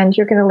words, and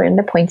you're going to learn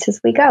the points as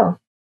we go.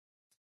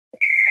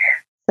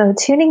 So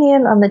tuning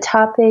in on the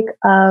topic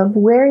of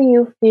where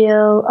you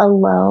feel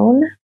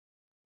alone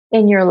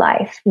in your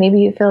life.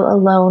 Maybe you feel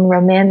alone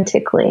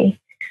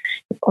romantically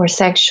or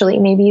sexually.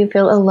 Maybe you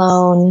feel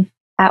alone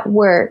at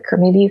work, or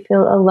maybe you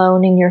feel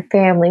alone in your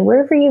family.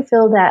 Wherever you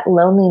feel that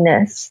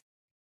loneliness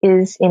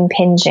is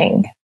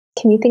impinging.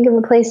 Can you think of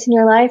a place in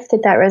your life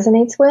that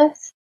resonates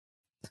with?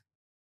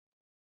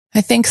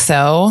 I think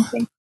so.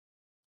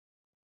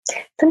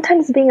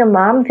 Sometimes being a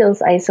mom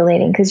feels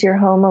isolating because you're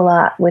home a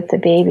lot with the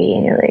baby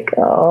and you're like,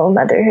 oh,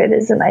 motherhood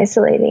is an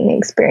isolating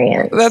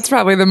experience. That's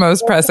probably the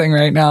most pressing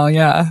right now.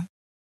 Yeah.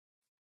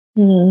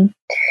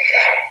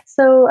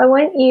 So I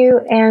want you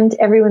and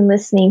everyone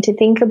listening to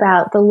think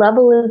about the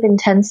level of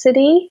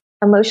intensity,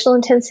 emotional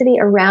intensity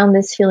around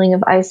this feeling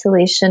of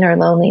isolation or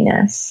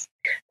loneliness.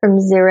 From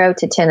 0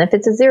 to 10. If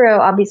it's a 0,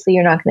 obviously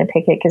you're not going to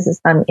pick it because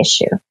it's not an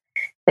issue.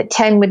 But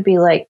 10 would be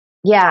like,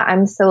 yeah,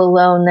 I'm so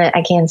alone that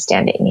I can't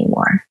stand it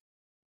anymore.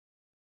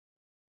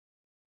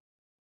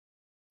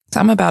 So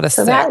I'm about a 6.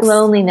 So that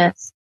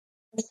loneliness.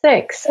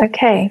 6.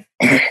 Okay.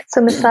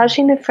 So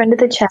massaging the front of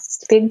the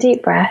chest. Big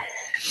deep breath.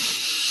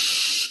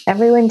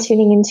 Everyone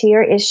tuning into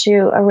your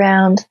issue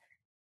around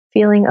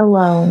feeling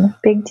alone.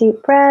 Big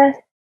deep breath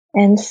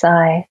and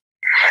sigh.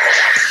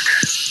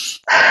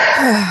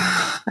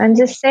 And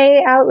just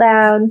say out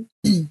loud,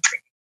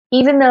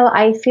 even though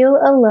I feel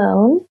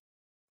alone.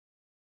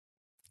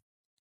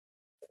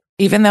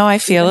 Even though I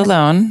feel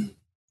alone.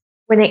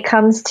 When it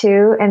comes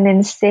to, and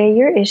then say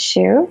your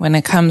issue. When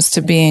it comes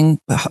to being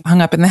hung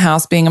up in the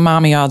house, being a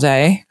mommy all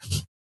day.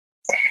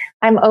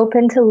 I'm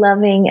open to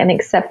loving and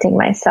accepting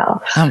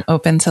myself. I'm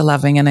open to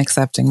loving and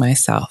accepting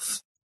myself.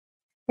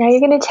 Now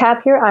you're going to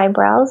tap your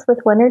eyebrows with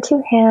 1 or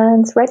 2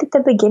 hands right at the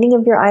beginning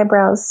of your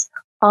eyebrows,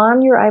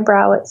 on your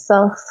eyebrow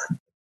itself.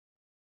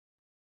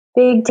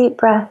 Big deep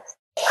breath.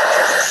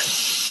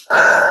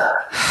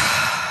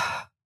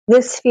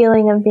 This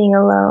feeling of being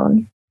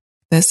alone.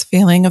 This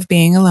feeling of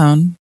being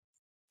alone.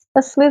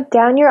 Let's move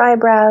down your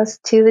eyebrows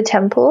to the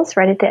temples,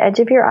 right at the edge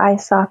of your eye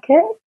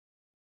socket.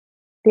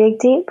 Big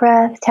deep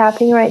breath,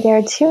 tapping right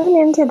there. Tune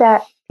into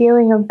that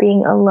feeling of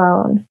being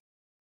alone.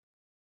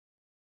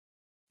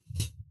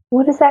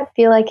 What does that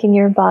feel like in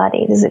your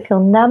body? Does it feel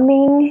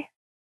numbing?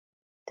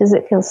 Does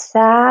it feel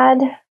sad?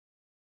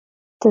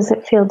 Does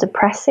it feel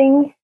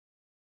depressing?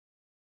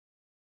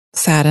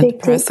 Sad and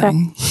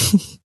depressing.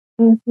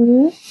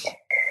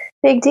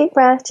 Big deep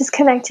breath, just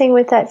connecting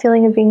with that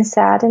feeling of being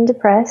sad and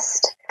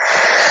depressed.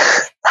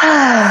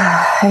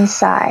 And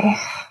sigh.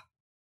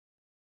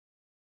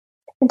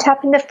 And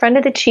tapping the front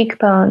of the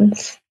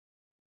cheekbones,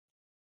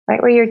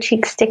 right where your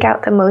cheeks stick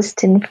out the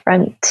most in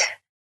front.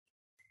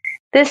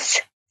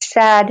 This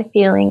sad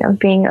feeling of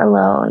being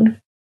alone.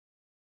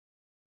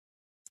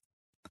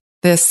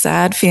 This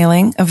sad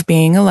feeling of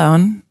being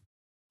alone.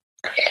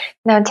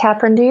 Now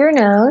tap under your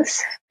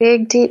nose.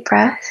 Big, deep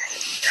breath.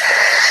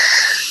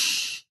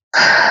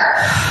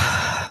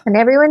 And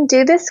everyone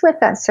do this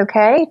with us,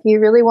 okay? If you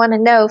really want to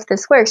know if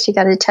this works, you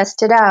got to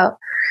test it out.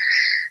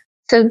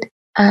 So,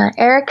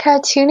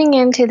 Erica, tuning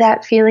into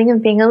that feeling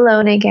of being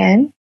alone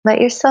again. Let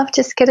yourself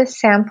just get a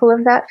sample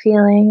of that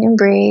feeling and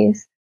breathe.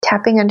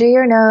 Tapping under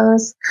your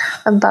nose,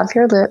 above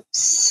your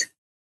lips.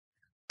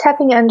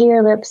 Tapping under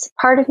your lips.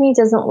 Part of me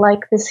doesn't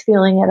like this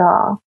feeling at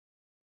all.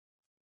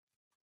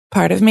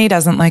 Part of me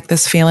doesn't like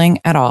this feeling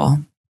at all.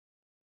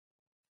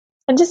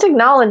 And just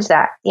acknowledge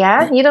that,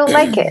 yeah? You don't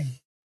like it.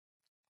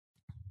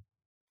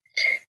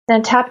 Now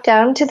tap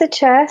down to the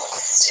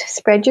chest.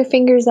 Spread your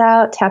fingers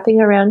out,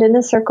 tapping around in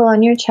a circle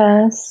on your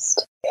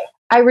chest.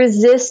 I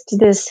resist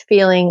this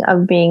feeling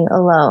of being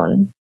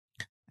alone.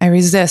 I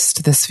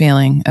resist this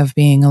feeling of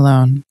being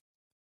alone.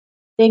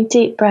 Big,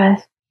 deep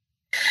breath.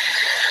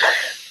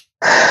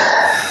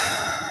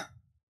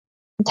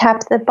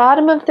 Tap the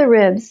bottom of the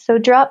ribs. So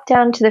drop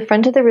down to the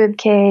front of the rib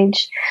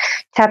cage,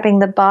 tapping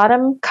the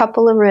bottom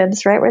couple of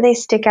ribs right where they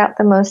stick out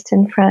the most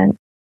in front.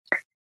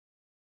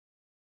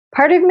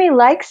 Part of me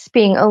likes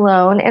being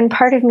alone, and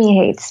part of me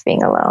hates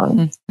being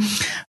alone.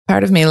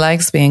 Part of me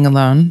likes being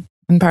alone,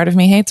 and part of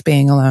me hates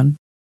being alone.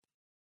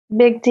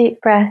 Big,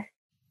 deep breath.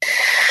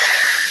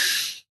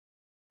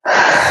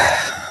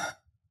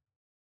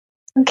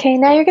 Okay,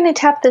 now you're going to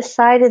tap the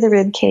side of the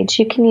rib cage.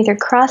 You can either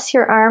cross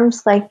your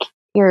arms like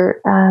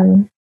you're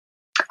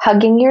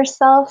hugging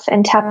yourself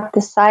and tap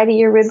the side of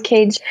your rib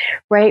cage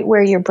right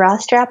where your bra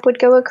strap would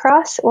go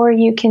across, or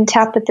you can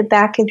tap at the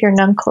back of your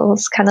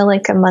knuckles, kind of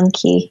like a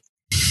monkey,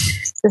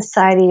 the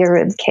side of your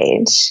rib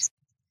cage.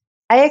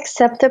 I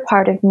accept the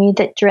part of me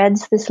that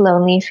dreads this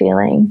lonely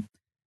feeling.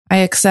 I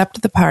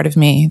accept the part of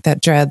me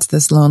that dreads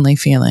this lonely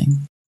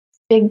feeling.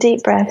 Big,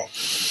 deep breath.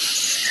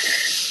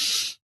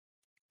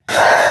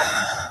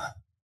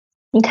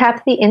 And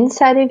tap the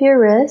inside of your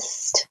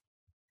wrist.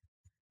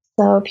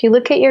 So if you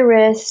look at your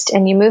wrist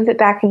and you move it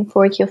back and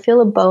forth, you'll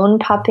feel a bone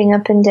popping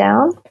up and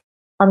down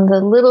on the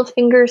little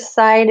finger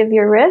side of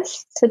your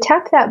wrist. So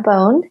tap that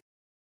bone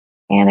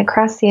and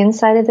across the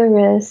inside of the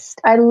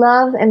wrist. I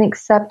love and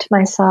accept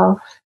myself.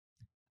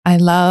 I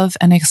love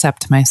and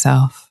accept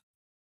myself.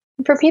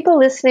 For people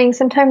listening,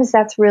 sometimes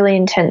that's really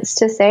intense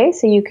to say.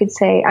 So you could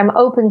say, I'm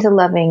open to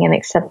loving and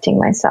accepting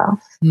myself.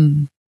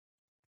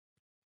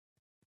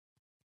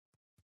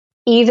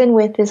 Even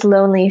with this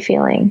lonely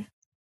feeling.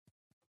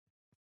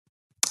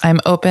 I'm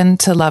open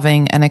to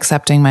loving and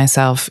accepting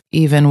myself,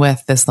 even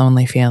with this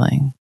lonely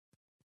feeling.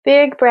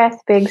 Big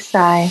breath, big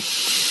sigh.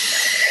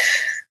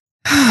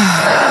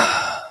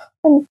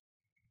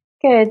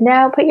 Good.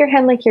 Now put your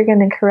hand like you're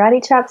going to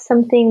karate chop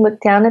something. Look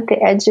down at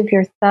the edge of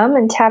your thumb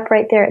and tap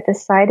right there at the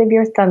side of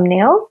your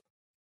thumbnail.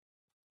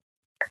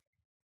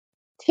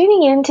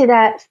 Tuning into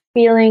that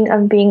feeling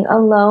of being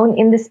alone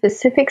in the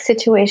specific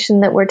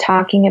situation that we're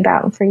talking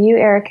about. And for you,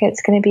 Erica,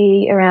 it's going to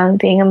be around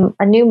being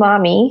a new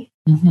mommy.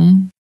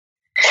 Mm-hmm.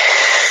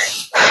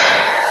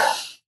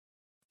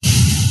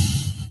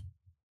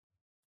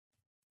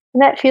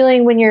 And that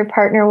feeling when your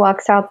partner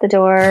walks out the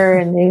door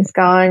and he's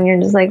gone,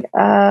 you're just like,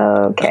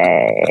 oh,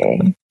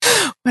 okay.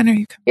 When are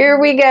you coming? Here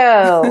we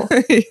go.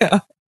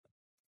 Yeah.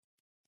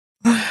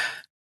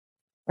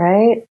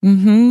 Right?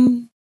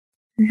 Mm-hmm.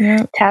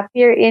 Yeah. Tap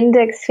your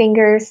index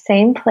finger,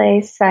 same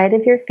place, side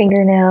of your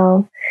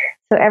fingernail.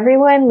 So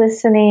everyone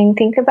listening,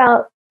 think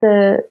about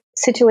the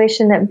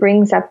situation that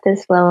brings up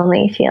this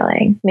lonely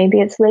feeling. Maybe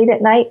it's late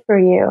at night for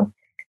you.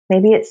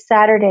 Maybe it's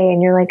Saturday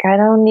and you're like, I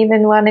don't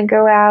even want to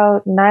go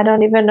out and I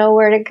don't even know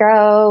where to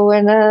go.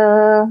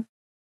 And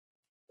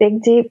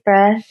big, deep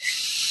breath.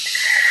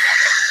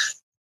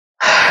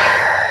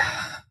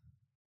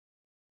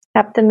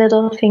 Tap the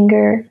middle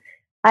finger.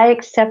 I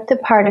accept the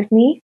part of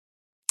me.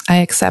 I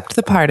accept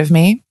the part of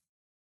me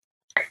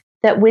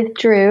that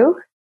withdrew.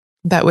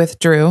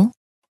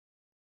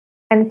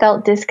 And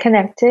felt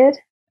disconnected.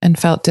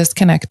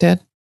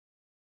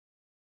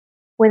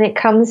 When it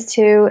comes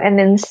to, and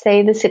then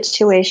say the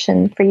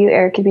situation for you,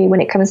 Eric, could be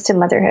when it comes to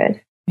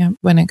motherhood. Yeah,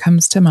 when it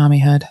comes to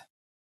mommyhood.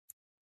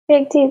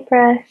 Big deep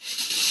breath.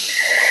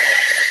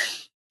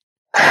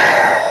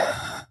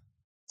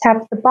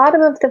 Tap the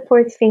bottom of the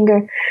fourth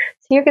finger.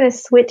 So you're going to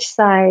switch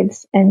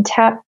sides and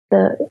tap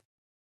the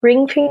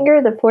ring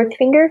finger, the fourth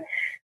finger,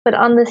 but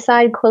on the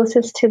side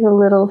closest to the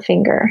little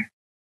finger.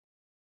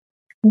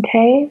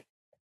 Okay?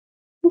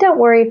 Don't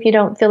worry if you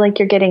don't feel like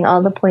you're getting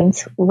all the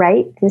points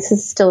right. This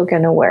is still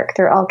going to work.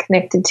 They're all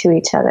connected to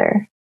each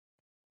other.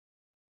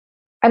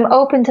 I'm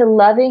open to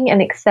loving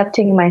and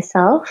accepting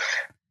myself.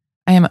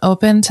 I am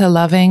open to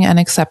loving and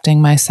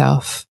accepting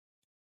myself.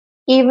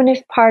 Even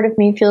if part of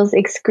me feels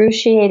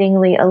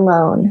excruciatingly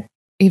alone.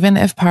 Even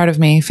if part of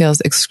me feels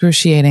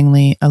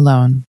excruciatingly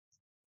alone.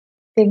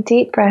 Big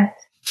deep breath.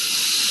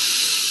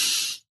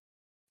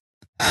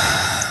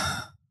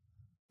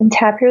 And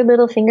tap your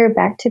little finger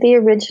back to the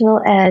original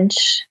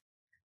edge.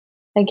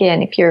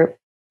 Again, if you're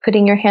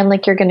putting your hand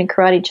like you're going to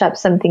karate chop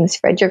something,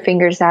 spread your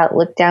fingers out,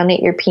 look down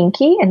at your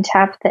pinky, and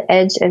tap the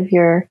edge of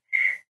your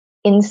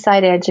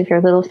inside edge of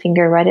your little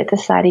finger right at the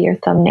side of your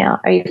thumbnail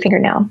or your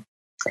fingernail.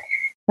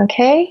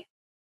 Okay?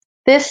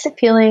 This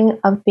feeling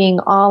of being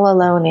all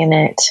alone in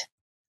it.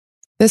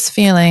 This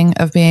feeling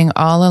of being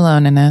all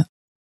alone in it.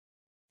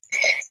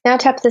 Now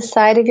tap the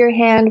side of your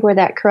hand where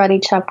that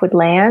karate chop would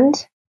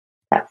land,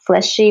 that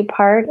fleshy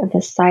part of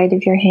the side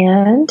of your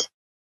hand.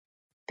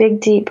 Big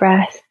deep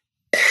breath.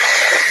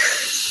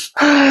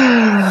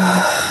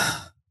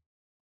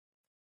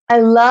 I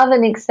love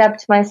and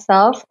accept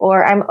myself,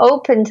 or I'm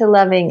open to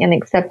loving and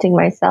accepting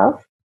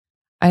myself.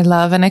 I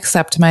love and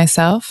accept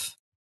myself.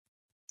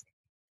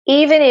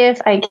 Even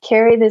if I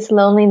carry this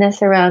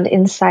loneliness around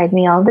inside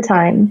me all the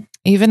time.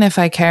 Even if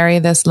I carry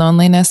this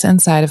loneliness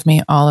inside of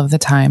me all of the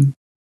time.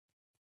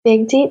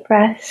 Big deep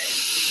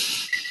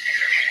breath.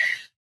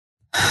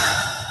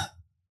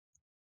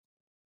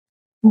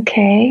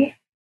 Okay.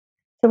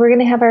 So we're going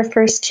to have our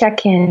first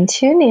check-in.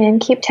 Tune in,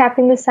 keep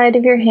tapping the side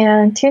of your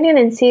hand. Tune in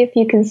and see if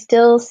you can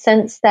still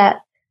sense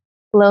that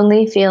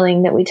lonely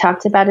feeling that we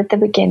talked about at the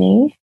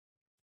beginning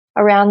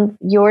around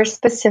your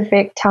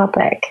specific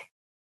topic.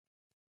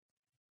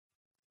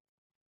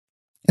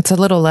 It's a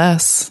little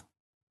less.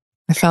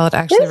 I felt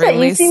actually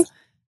release.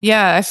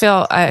 Yeah, I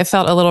felt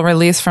a little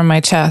release from my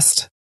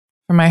chest,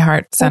 from my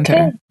heart center.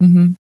 Okay.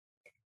 Mm-hmm.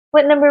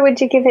 What number would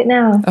you give it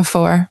now? A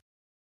 4.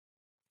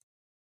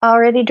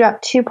 Already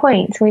dropped 2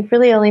 points. We've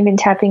really only been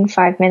tapping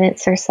 5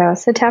 minutes or so.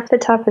 So tap the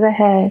top of the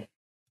head.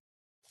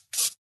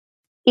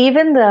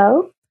 Even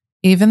though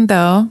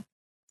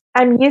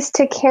I'm used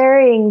to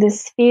carrying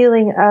this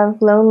feeling of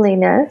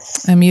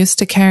loneliness. I'm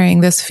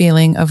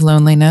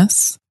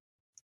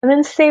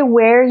going to say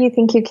where you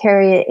think you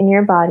carry it in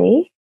your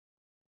body.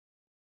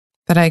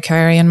 That I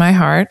carry in my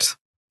heart.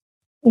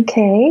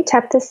 Okay.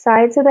 Tap the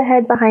sides of the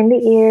head behind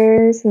the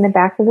ears and the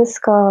back of the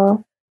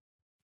skull.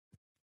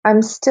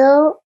 I'm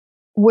still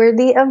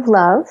worthy of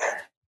love.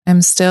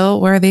 I'm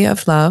still worthy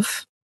of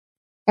love.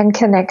 And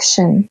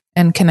connection.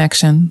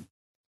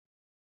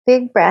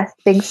 Big breath,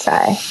 big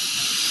sigh.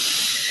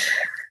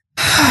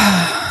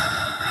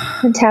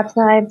 And tap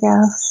the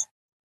eyebrows.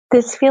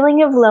 This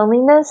feeling of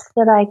loneliness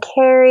that I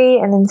carry,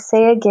 and then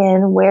say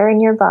again, where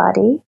in your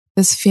body?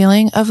 This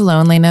feeling of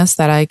loneliness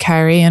that I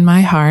carry in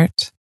my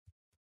heart.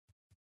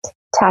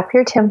 Tap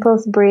your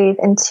temples, breathe,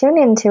 and tune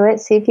into it.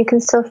 See if you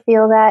can still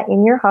feel that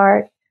in your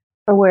heart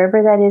or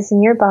wherever that is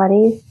in your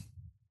body.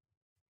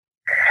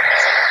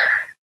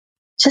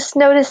 Just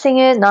noticing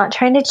it, not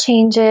trying to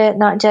change it,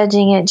 not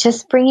judging it,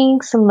 just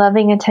bringing some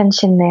loving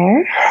attention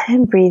there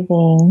and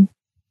breathing.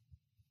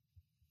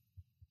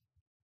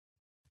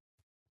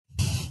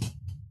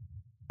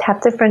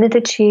 Tap the front of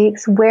the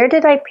cheeks. Where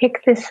did I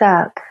pick this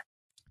up?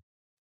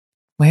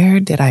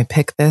 Where did I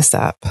pick this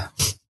up?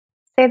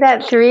 Say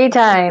that 3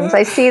 times.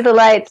 I see the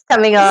lights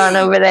coming on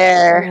over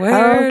there.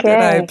 Where did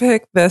I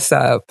pick this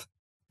up?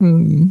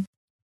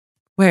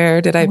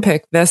 Where did I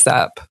pick this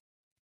up?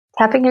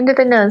 Tapping into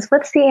the nose.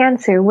 What's the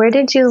answer? Where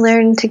did you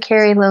learn to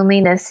carry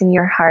loneliness in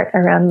your heart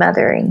around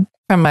mothering?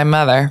 From my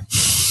mother.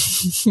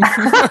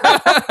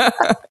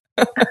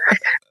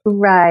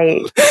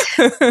 Right.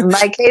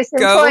 My case in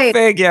Go point.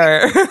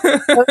 figure.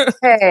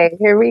 Okay,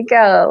 here we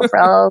go. For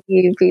all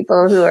you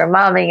people who are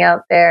momming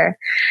out there,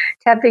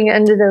 tapping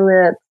under the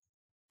lips.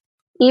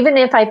 Even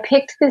if I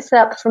picked this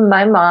up from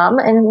my mom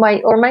and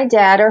my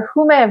dad or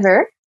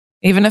whomever.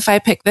 Even if I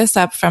pick this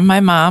up from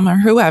my mom or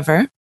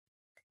whoever.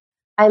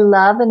 I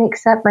love and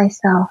accept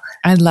myself.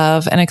 I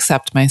love and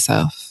accept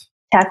myself.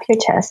 Tap your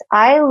chest.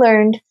 I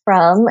learned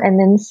from, and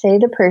then say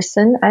the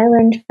person. I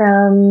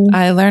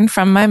learned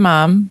from my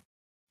mom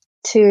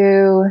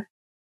to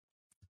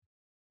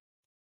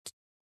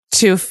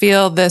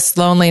feel this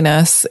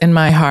loneliness in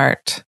my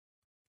heart.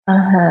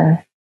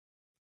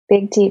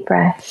 Big deep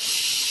breath.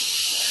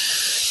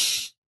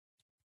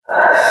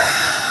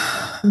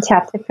 And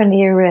tap the front of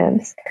your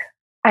ribs.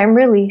 I'm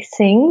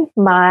releasing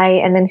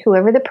and then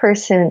whoever the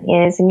person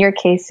is, in your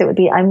case, it would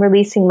be, I'm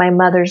releasing my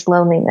mother's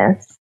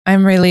loneliness.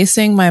 I'm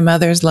releasing my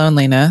mother's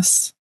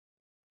loneliness.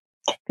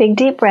 Big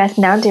deep breath.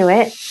 Now do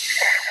it.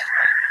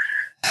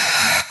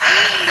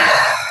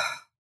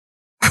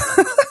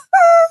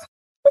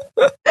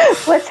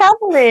 What's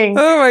happening?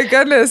 Oh my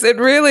goodness.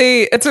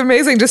 It's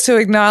amazing just to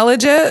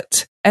acknowledge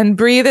it and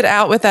breathe it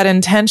out with that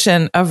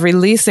intention of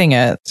releasing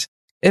it.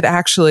 It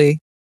actually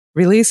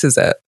releases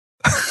it.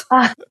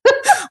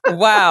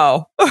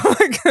 Wow. Oh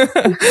my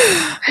God.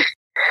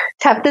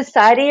 Tap the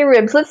side of your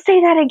ribs. Let's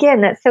say that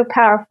again. That's so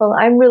powerful.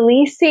 I'm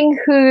releasing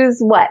who's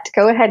what?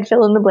 Go ahead,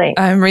 fill in the blank.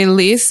 I'm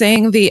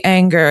releasing the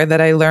anger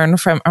that I learned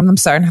from, I'm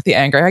sorry, not the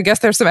anger. I guess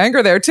there's some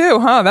anger there too,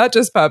 huh? That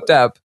just popped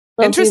up.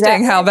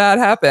 Interesting how that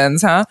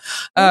happens, huh?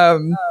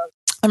 I'm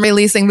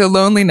releasing the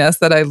loneliness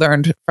that I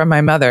learned from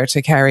my mother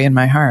to carry in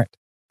my heart.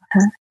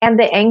 And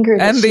the anger.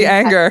 About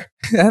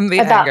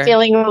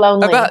feeling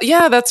lonely.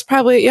 That's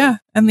probably,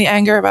 and the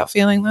anger about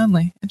feeling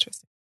lonely.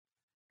 Interesting.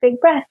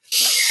 Big breath.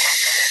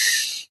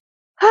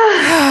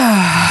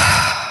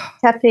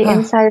 Tap the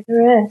inside of the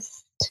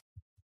wrist.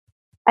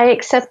 I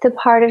accept the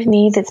part of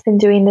me that's been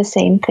doing the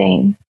same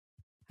thing.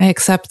 I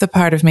accept the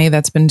part of me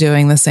that's been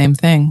doing the same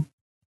thing.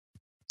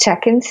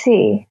 check and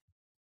see.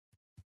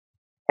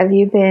 Have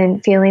you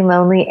been feeling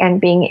lonely and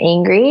being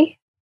angry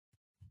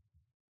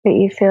that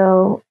you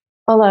feel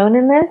alone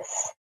in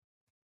this?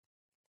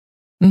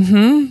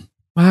 Mm-hmm.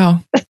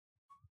 Wow.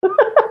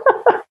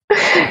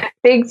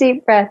 Big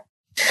deep breath.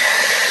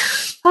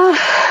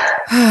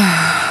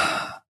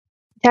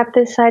 Tap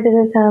this side of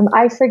the thumb.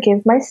 I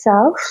forgive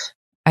myself.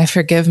 I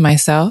forgive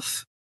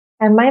myself.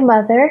 And my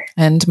mother.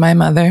 And my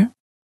mother.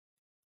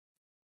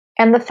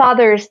 And the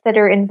fathers that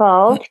are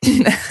involved.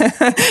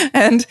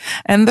 and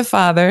the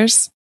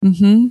fathers.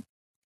 Mm-hmm.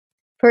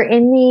 For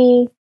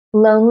any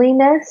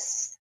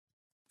loneliness.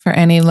 For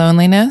any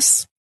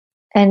loneliness.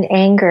 And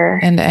anger.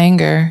 And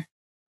anger.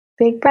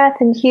 Big breath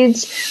and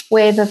huge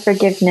wave of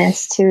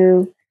forgiveness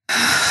to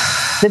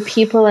the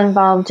people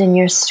involved in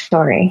your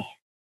story.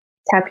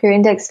 Tap your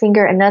index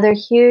finger, another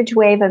huge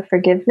wave of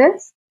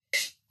forgiveness.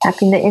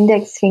 Tapping the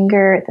index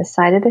finger at the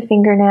side of the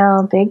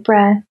fingernail, big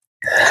breath.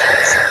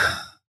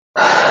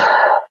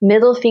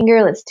 Middle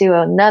finger, let's do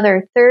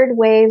another third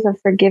wave of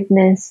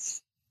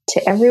forgiveness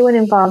to everyone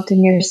involved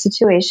in your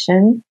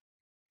situation.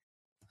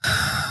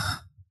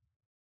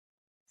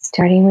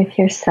 Starting with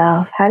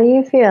yourself. How do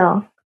you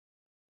feel?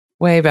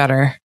 Way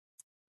better.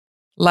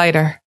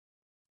 Lighter.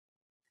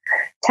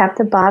 Tap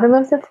the bottom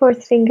of the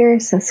fourth finger,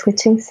 so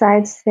switching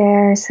sides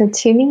there. So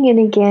tuning in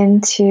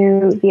again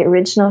to the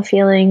original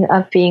feeling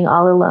of being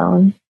all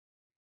alone.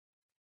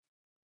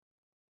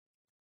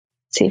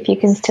 See if you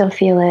can still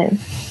feel it.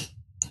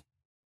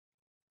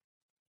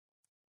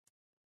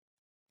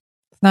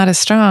 Not as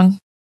strong.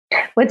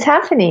 What's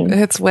happening?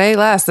 It's way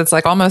less. It's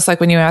like almost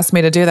like when you asked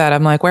me to do that,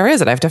 I'm like, where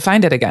is it? I have to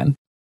find it again.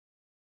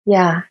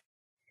 Yeah.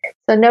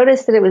 So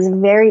notice that it was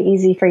very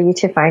easy for you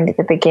to find at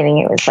the beginning.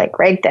 It was like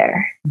right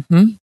there.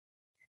 Mm-hmm.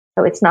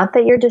 So it's not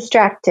that you're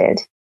distracted.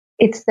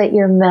 It's that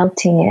you're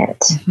melting it.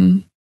 Mm-hmm.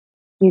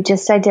 You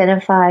just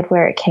identified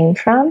where it came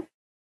from.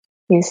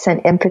 You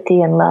sent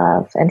empathy and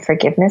love and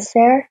forgiveness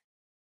there.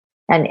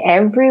 And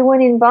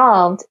everyone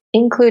involved,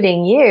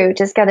 including you,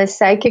 just got a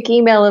psychic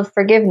email of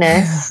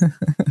forgiveness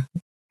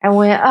and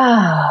went,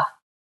 oh,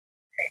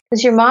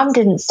 because your mom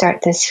didn't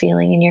start this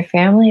feeling in your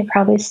family. It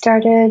probably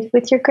started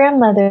with your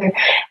grandmother.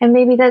 And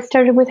maybe that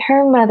started with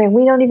her mother.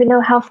 We don't even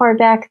know how far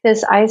back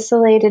this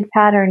isolated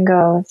pattern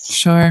goes.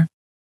 Sure.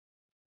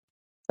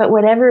 But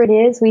whatever it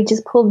is, we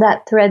just pulled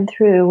that thread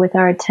through with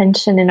our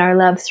attention and our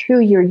love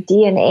through your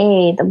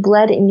DNA, the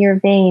blood in your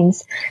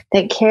veins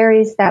that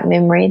carries that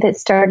memory that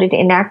started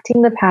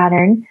enacting the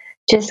pattern,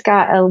 just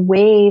got a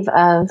wave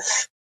of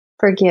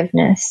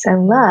forgiveness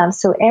and love.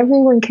 So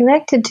everyone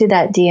connected to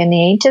that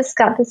DNA just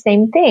got the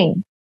same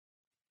thing.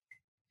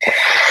 So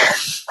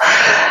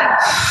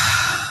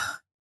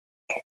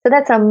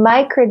that's a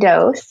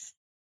microdose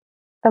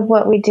of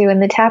what we do in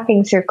the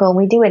tapping circle.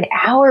 We do an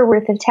hour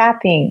worth of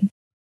tapping.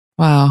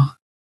 Wow.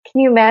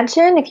 Can you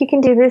imagine if you can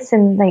do this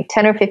in like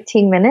 10 or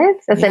 15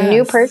 minutes as a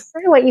new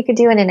person, what you could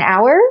do in an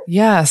hour?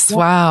 Yes. Yeah.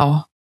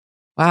 Wow.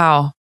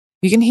 Wow.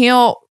 You can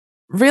heal.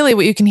 Really,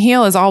 what you can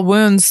heal is all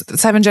wounds,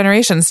 7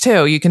 generations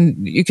too. You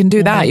can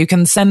do that. You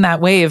can send that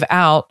wave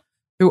out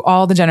through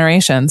all the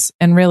generations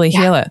and really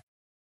heal it.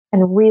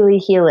 And really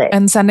heal it.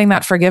 And sending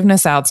that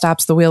forgiveness out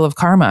stops the wheel of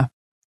karma.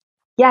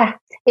 Yeah.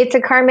 It's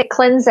a karmic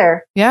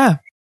cleanser. Yeah.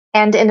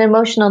 And an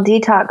emotional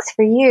detox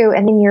for you.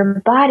 And then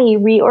your body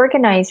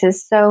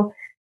reorganizes. So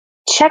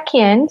check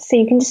in. So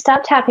you can just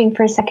stop tapping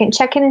for a second.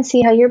 Check in and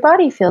see how your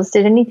body feels.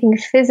 Did anything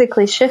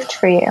physically shift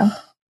for you?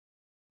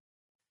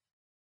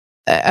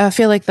 I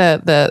feel like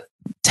the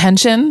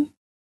tension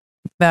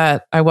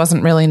that I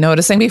wasn't really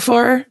noticing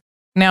before,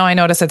 now I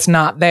notice it's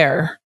not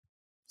there.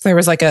 So there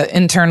was like an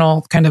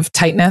internal kind of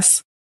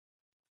tightness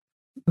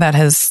that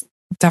has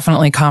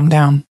definitely calmed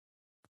down.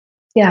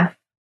 Yeah.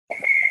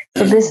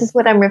 So this is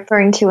what I'm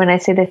referring to when I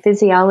say the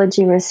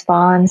physiology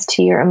responds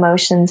to your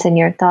emotions and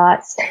your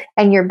thoughts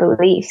and your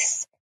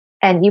beliefs.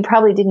 And you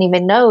probably didn't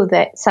even know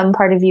that some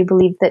part of you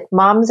believed that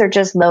moms are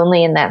just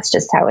lonely and that's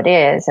just how it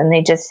is. And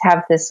they just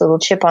have this little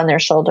chip on their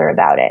shoulder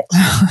about it.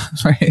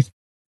 Right.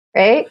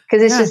 Right?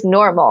 Because it's just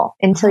normal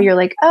until you're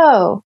like,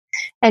 oh,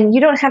 and you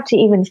don't have to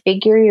even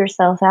figure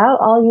yourself out.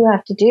 All you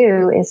have to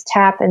do is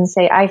tap and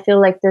say, I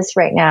feel like this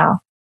right now.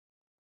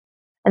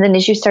 And then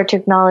as you start to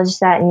acknowledge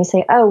that and you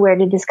say, oh, where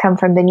did this come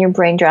from? Then your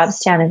brain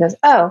drops down and goes,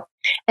 oh.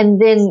 And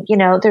then,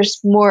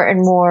 there's more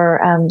and more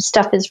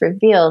stuff is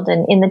revealed.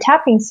 And in the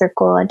tapping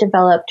circle, I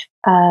developed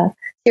a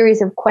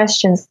series of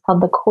questions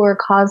called the core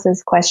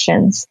causes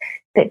questions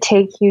that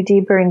take you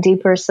deeper and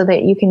deeper so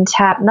that you can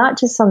tap not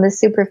just on the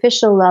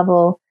superficial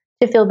level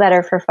to feel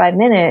better for 5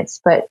 minutes,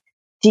 but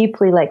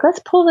deeply like,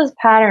 let's pull this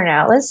pattern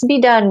out. Let's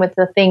be done with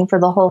the thing for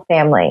the whole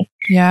family.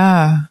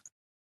 Yeah.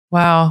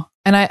 Wow.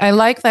 And I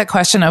like that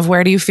question of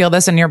where do you feel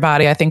this in your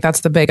body? I think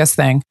that's the biggest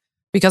thing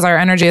because our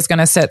energy is going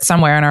to sit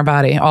somewhere in our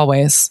body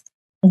always,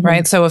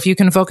 right? So if you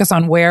can focus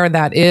on where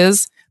that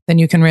is, then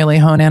you can really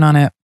hone in on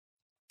it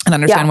and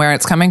understand where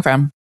it's coming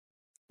from.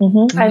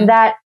 And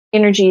that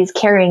energy is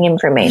carrying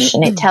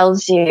information. It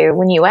tells you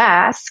when you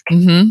ask,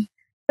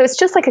 So it's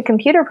just like a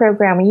computer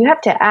program where you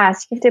have to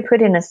ask, you have to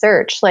put in a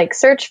search, like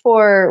search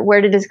for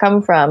where did this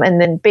come from, and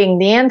then bing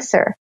the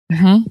answer.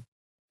 Mm-hmm.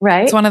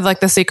 Right? It's one of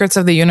like the secrets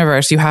of the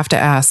universe. You have to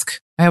ask.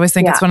 I always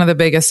think it's one of the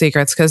biggest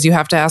secrets because you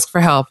have to ask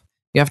for help.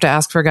 You have to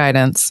ask for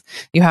guidance.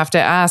 You have to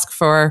ask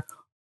for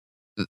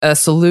a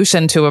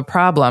solution to a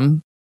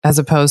problem as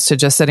opposed to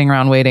just sitting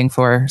around waiting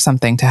for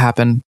something to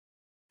happen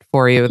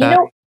for you.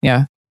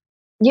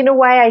 You know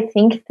why I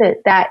think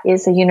that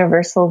is a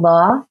universal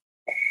law?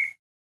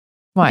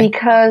 Why?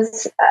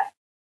 Because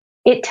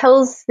it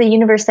tells the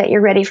universe that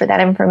you're ready for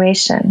that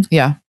information.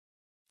 Yeah.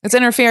 It's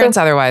interference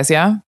otherwise,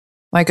 yeah?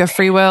 Like a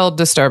free will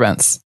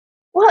disturbance.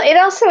 Well, it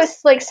also is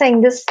like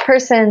saying this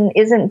person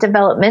isn't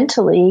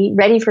developmentally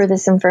ready for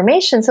this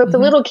information. So if the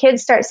little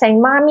kids start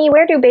saying, Mommy,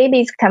 where do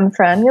babies come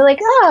from? You're like,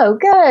 oh,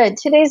 good.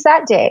 Today's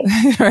that day.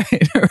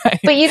 Right.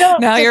 But you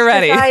don't. Now you're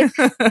ready.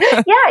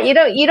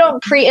 You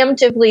don't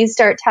preemptively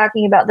start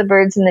talking about the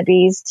birds and the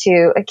bees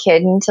to a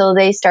kid until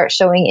they start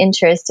showing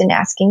interest in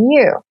asking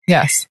you.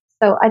 Yes.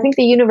 So I think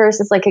the universe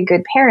is like a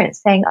good parent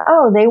saying,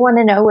 oh, they want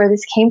to know where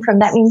this came from.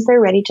 That means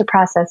they're ready to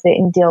process it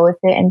and deal with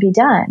it and be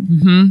done.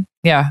 Mm-hmm.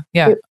 Yeah.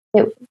 Yeah.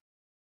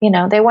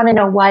 They want to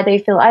know why they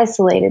feel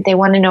isolated. They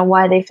want to know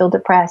why they feel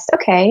depressed.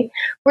 Okay,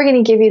 we're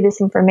going to give you this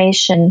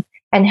information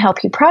and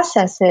help you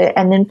process it.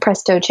 And then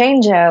presto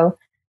changeo,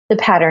 the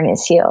pattern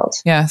is healed.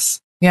 Yes.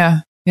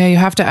 Yeah. Yeah. You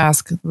have to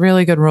ask.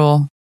 Really good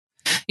rule.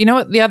 You know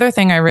what? The other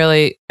thing I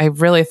really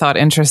thought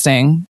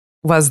interesting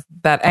was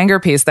that anger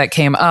piece that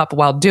came up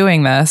while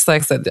doing this.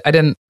 Like I said, I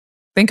didn't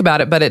think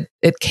about it, but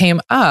it came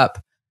up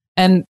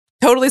and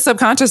totally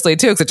subconsciously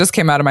too, because it just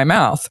came out of my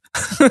mouth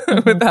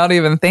without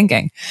even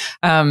thinking.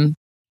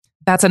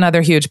 That's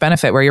another huge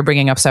benefit where you're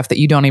bringing up stuff that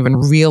you don't even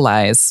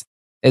realize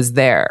is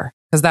there.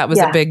 Because that was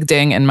a big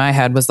ding in my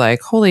head was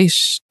like, holy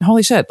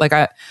shit. Like,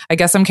 I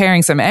guess I'm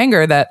carrying some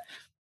anger that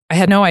I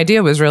had no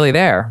idea was really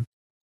there.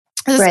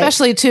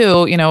 Especially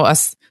too,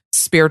 us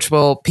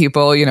spiritual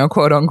people,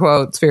 quote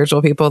unquote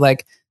spiritual people,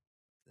 like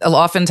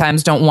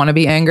oftentimes don't want to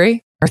be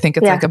angry or think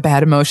it's like a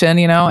bad emotion,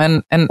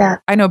 and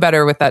I know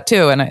better with that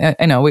too. And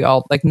I know we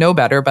all like know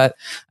better, but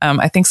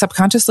I think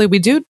subconsciously we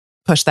do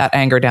push that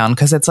anger down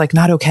because it's like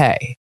not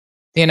okay,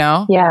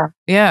 Yeah.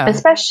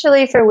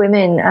 Especially for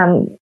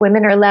women.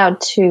 Women are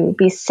allowed to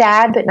be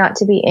sad, but not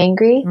to be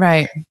angry.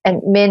 Right.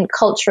 And men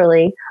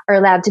culturally are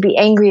allowed to be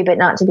angry, but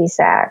not to be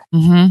sad.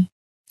 Mm-hmm.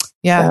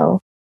 Yeah.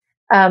 So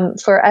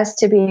for us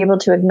to be able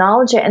to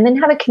acknowledge it and then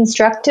have a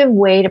constructive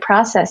way to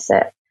process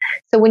it.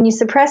 So when you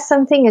suppress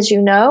something, as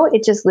you know,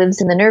 it just lives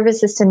in the nervous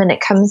system and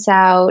it comes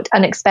out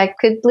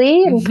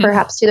unexpectedly and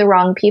perhaps to the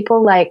wrong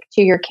people, like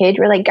to your kid,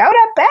 you're like, go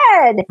to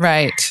bed.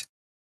 Right.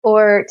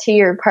 Or to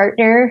your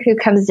partner who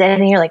comes in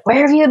and you're like,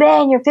 where have you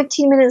been? You're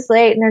 15 minutes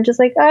late. And they're just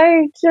like,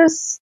 I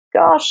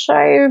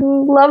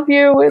love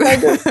you. And I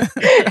just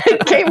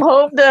came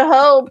home to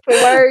help.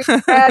 And why are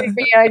you mad at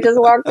me? I just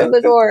walked in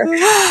the door.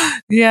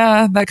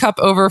 Yeah, that cup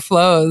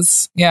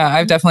overflows. Yeah,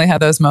 I've definitely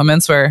had those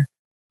moments where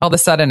all of a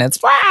sudden it's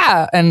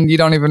wow, and you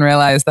don't even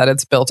realize that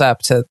it's built up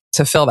to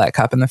fill that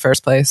cup in the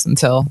first place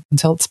until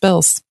it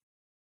spills.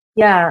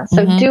 Yeah.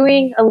 So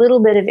doing a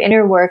little bit of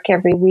inner work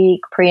every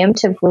week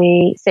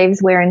preemptively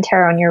saves wear and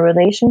tear on your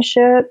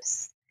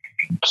relationships,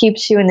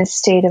 keeps you in a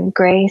state of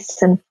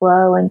grace and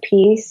flow and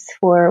peace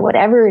for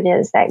whatever it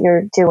is that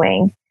you're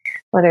doing,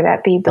 whether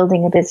that be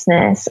building a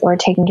business or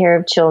taking care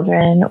of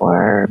children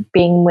or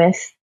being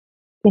with,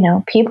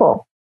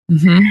 people.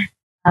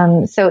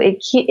 So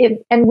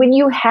and when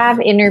you have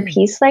inner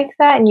peace like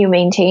that and you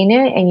maintain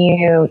it and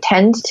you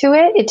tend to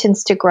it, it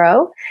tends to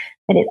grow.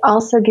 But it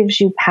also gives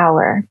you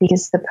power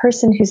because the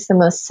person who's the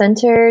most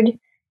centered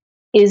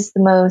is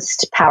the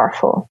most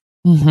powerful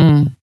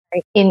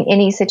in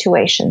any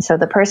situation. So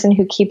the person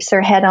who keeps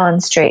her head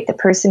on straight, the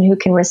person who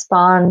can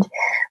respond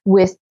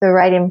with the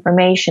right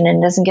information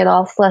and doesn't get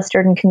all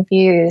flustered and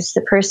confused,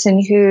 the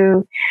person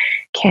who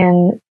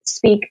can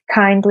speak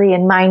kindly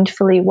and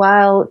mindfully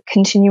while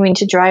continuing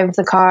to drive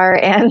the car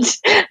and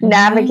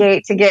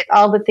navigate to get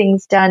all the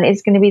things done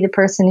is going to be the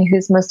person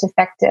who's most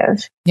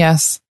effective.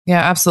 Yes. Yeah,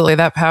 absolutely.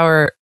 That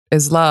power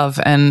is love.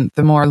 And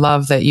the more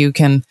love that you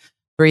can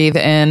breathe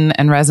in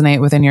and resonate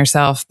within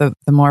yourself, the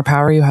more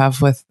power you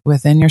have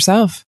within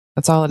yourself.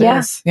 That's all it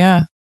is.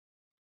 Yeah.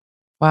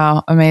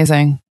 Wow.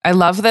 Amazing. I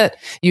love that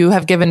you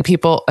have given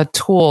people a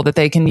tool that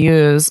they can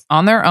use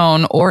on their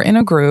own or in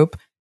a group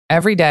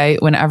every day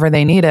whenever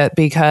they need it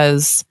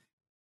because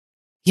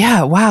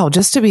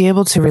just to be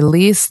able to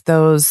release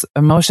those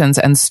emotions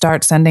and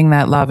start sending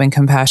that love and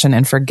compassion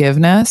and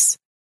forgiveness,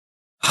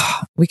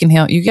 we can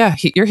heal you. Yeah.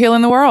 You're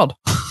healing the world.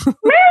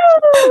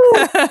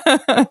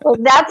 Well,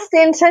 that's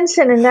the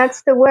intention and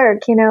that's the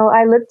work.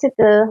 I looked at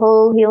the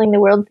whole healing the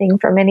world thing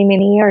for many,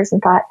 many years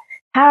and thought,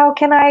 how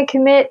can I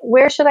commit?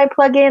 Where should I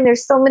plug in?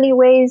 There's so many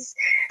ways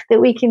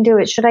that we can do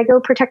it. Should I go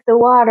protect the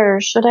water?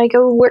 Should I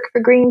go work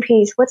for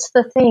Greenpeace? What's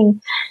the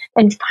thing?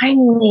 And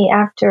finally,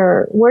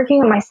 after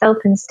working on myself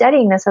and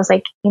studying this, I was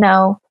like,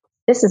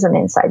 this is an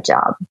inside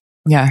job.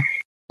 Yeah.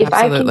 If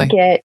absolutely. I can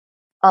get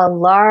a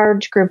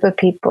large group of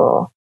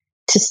people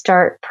to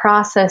start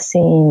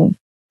processing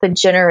the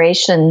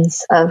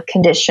generations of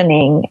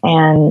conditioning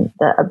and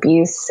the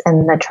abuse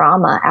and the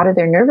trauma out of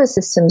their nervous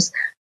systems,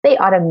 they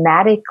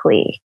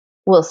automatically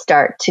will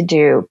start to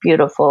do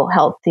beautiful,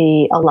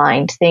 healthy,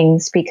 aligned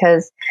things,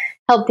 because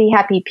healthy,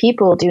 happy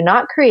people do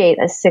not create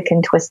a sick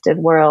and twisted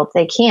world.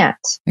 They can't.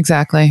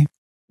 Exactly.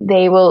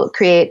 They will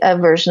create a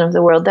version of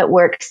the world that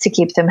works to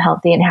keep them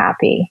healthy and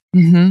happy.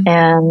 Mm-hmm.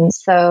 And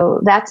so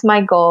that's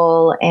my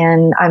goal.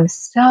 And I'm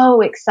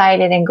so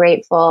excited and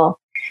grateful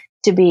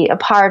to be a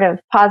part of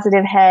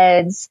Positive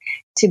Heads,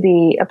 to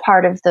be a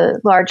part of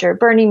the larger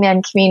Burning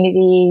Man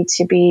community,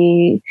 to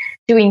be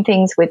doing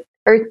things with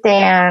Earth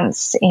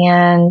Dance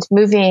and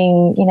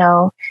moving,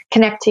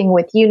 connecting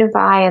with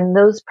Unify and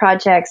those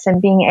projects,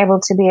 and being able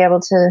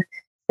to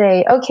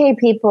say, okay,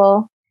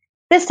 people,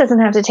 this doesn't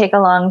have to take a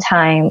long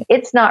time.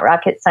 It's not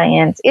rocket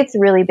science. It's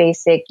really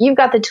basic. You've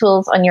got the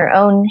tools on your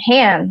own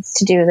hands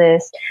to do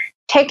this.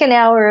 Take an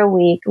hour a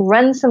week,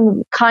 run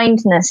some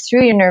kindness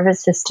through your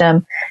nervous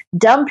system,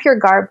 dump your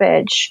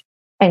garbage,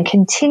 and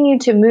continue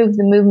to move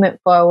the movement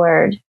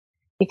forward.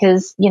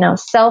 Because,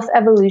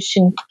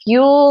 self-evolution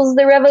fuels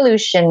the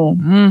revolution.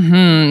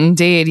 Mm-hmm,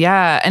 indeed.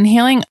 Yeah. And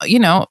healing,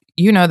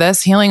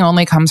 this, healing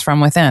only comes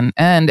from within,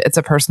 and it's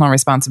a personal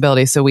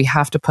responsibility. So we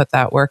have to put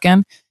that work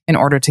in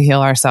order to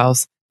heal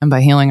ourselves. And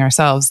by healing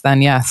ourselves,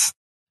 then yes,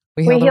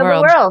 we heal the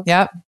world.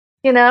 Yep.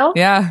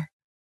 Yeah.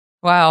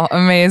 Wow.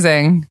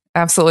 Amazing.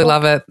 Absolutely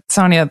love it.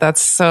 Sonya,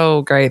 that's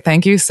so great.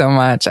 Thank you so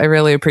much. I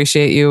really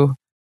appreciate you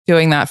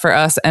doing that for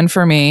us and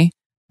for me.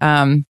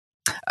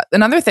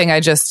 Another thing I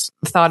just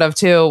thought of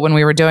too, when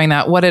we were doing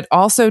that, what it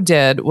also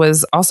did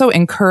was also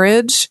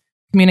encourage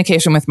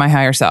communication with my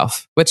higher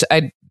self, which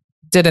I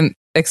didn't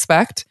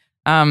expect.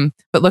 But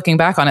looking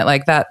back on it,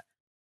 like that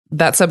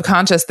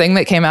subconscious thing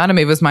that came out of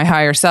me was my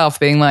higher self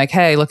being like,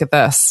 hey, look at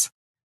this.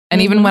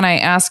 And even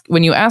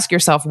when you ask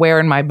yourself, where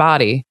in my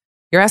body,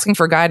 you're asking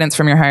for guidance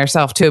from your higher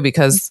self too,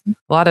 because a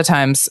lot of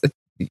times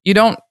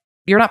you're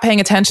not paying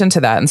attention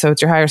to that. And so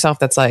it's your higher self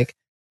that's like,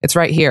 it's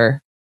right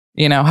here,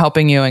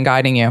 helping you and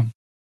guiding you.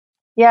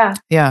 Yeah.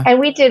 Yeah. And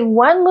we did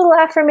one little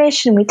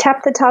affirmation. We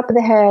tapped the top of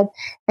the head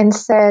and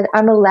said,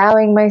 I'm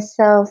allowing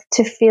myself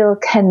to feel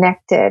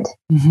connected.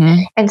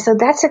 Mm-hmm. And so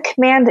that's a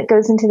command that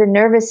goes into the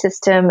nervous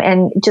system.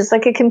 And just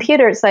like a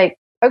computer, it's like,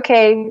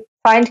 okay,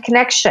 find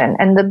connection.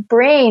 And the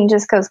brain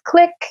just goes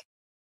click.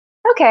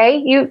 Okay,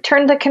 you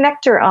turned the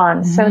connector on.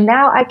 Mm-hmm. So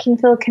now I can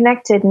feel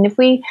connected. And if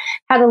we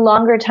had a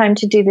longer time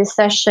to do this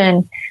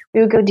session,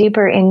 we would go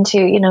deeper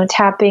into,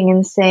 tapping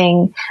and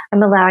saying,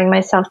 I'm allowing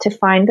myself to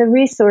find the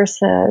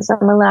resources.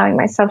 I'm allowing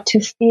myself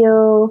to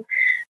feel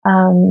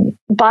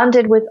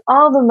bonded with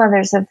all the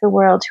mothers of the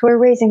world who are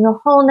raising a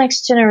whole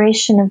next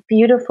generation of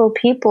beautiful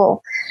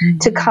people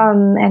to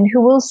come and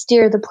who will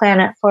steer the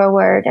planet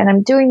forward. And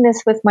I'm doing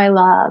this with my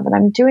love, and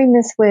I'm doing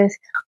this with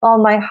all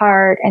my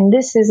heart. And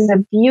this is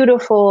a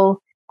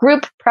beautiful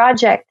group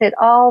project that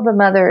all the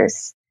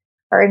mothers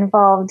are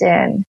involved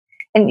in.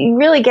 And you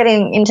really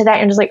getting into that,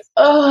 you're just like,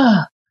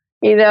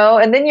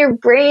 and then your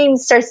brain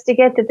starts to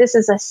get that this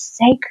is a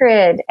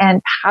sacred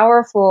and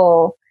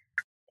powerful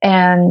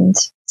and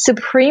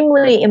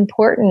supremely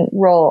important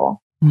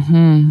role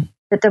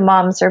that the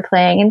moms are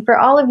playing. And for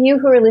all of you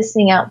who are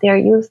listening out there,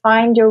 you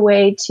find your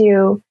way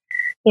to,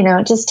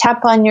 just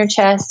tap on your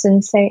chest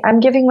and say, I'm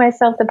giving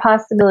myself the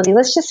possibility.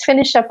 Let's just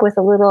finish up with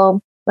a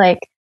little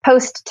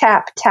post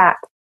tap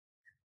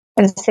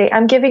and say,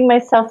 I'm giving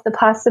myself the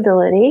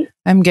possibility.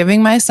 I'm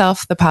giving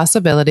myself the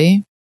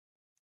possibility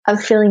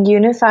of feeling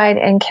unified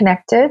and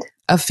connected.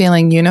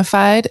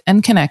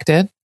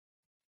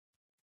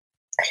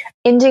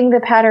 Ending the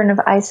pattern of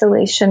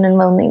isolation and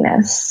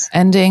loneliness.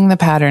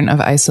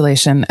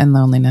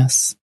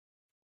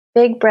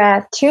 Big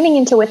breath, tuning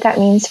into what that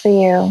means for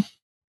you.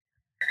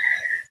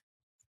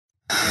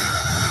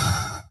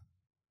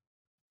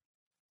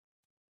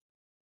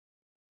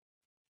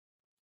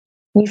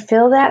 You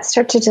feel that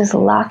start to just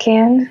lock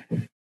in.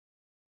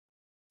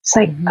 It's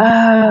like,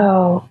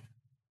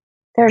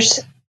 there's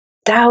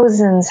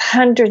thousands,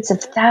 hundreds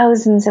of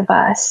thousands of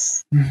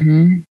us,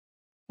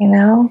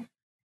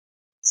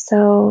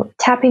 So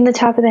tapping the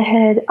top of the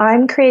head,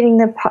 I'm creating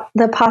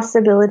the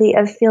possibility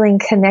of feeling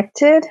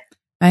connected.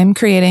 I'm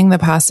creating the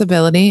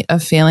possibility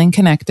of feeling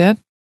connected.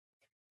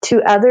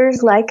 To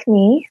others like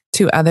me.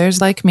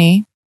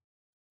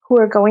 Who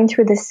are going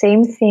through the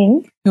same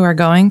thing.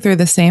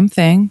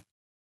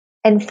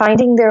 And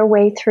finding their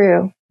way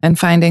through.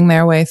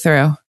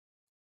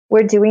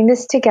 We're doing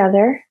this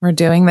together.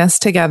 None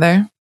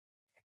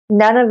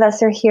of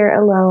us are here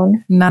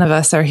alone.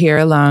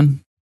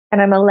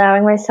 And I'm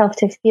allowing myself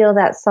to feel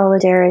that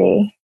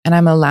solidarity.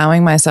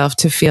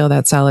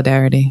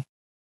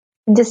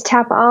 And just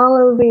tap all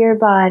over your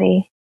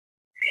body.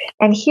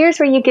 And here's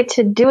where you get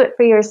to do it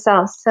for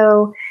yourself.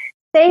 So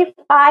say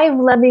 5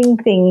 loving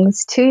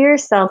things to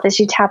yourself as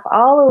you tap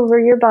all over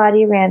your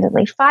body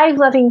randomly. 5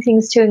 loving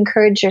things to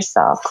encourage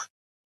yourself.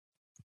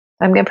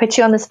 I'm going to put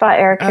you on the spot,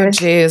 Erica. Oh,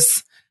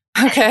 geez.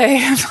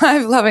 Okay.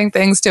 5 loving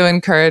things to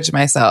encourage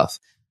myself.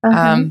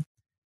 I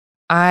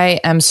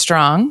am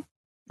strong.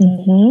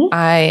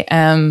 I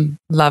am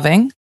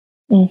loving.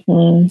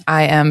 Mm-hmm.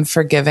 I am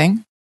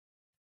forgiving.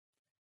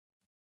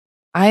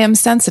 I am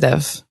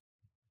sensitive.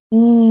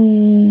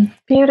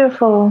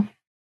 Beautiful.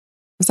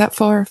 Is that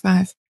 4 or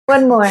 5?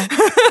 One more.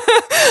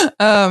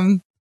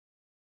 I'm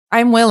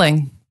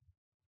willing.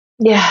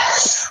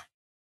 Yes.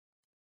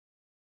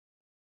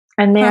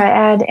 And may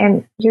I add,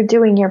 and you're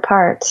doing your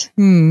part.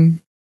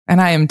 And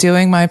I am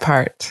doing my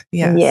part.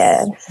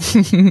 Yes.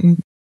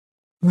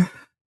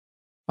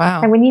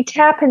 Wow. And when you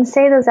tap and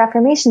say those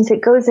affirmations,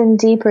 it goes in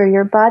deeper.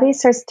 Your body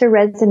starts to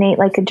resonate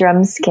like a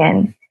drum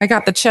skin. I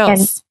got the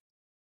chills.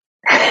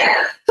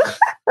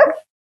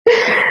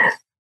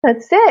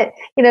 That's it.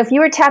 You know, if you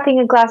were tapping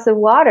a glass of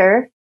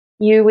water,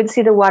 you would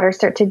see the water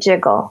start to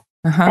jiggle.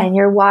 And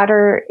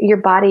your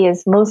body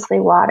is mostly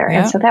water.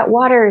 Yeah. And so that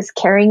water is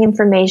carrying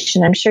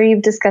information. I'm sure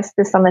you've discussed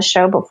this on the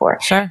show before.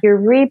 Sure. You're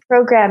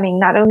reprogramming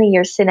not only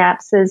your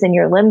synapses and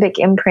your limbic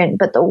imprint,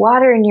 but the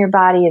water in your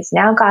body has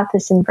now got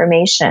this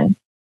information.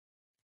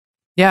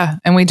 Yeah.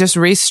 And we just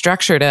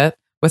restructured it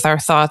with our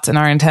thoughts and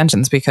our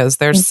intentions because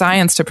there's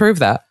science to prove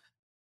that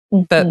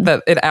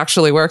it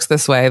actually works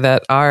this way,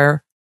 that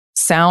our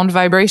sound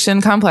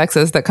vibration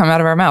complexes that come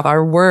out of our mouth,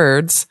 our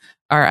words,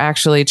 are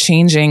actually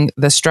changing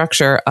the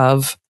structure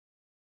of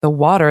the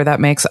water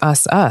that makes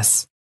us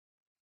us.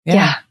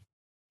 Yeah.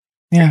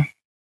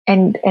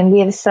 And we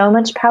have so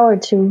much power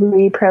to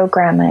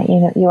reprogram it. You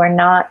know, you are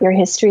not your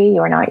history.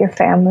 You are not your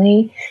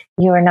family.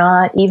 You are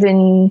not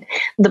even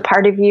the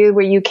part of you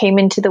where you came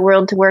into the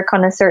world to work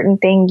on a certain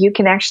thing. You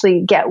can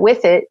actually get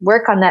with it,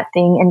 work on that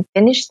thing, and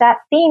finish that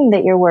theme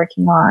that you're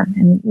working on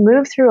and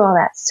move through all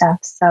that stuff.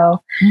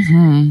 So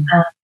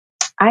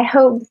I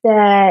hope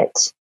that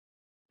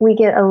we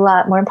get a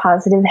lot more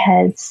positive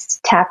heads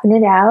tapping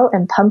it out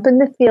and pumping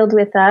the field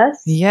with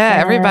us. Yeah,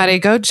 everybody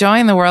go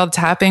join the World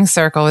Tapping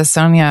Circle with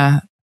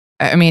Sonya.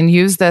 I mean,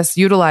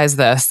 utilize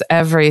this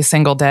every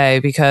single day,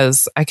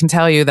 because I can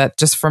tell you that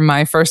just from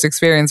my first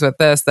experience with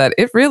this, that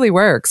it really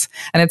works.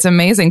 And it's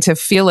amazing to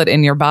feel it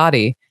in your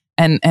body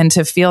and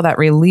to feel that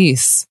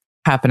release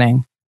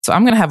happening. So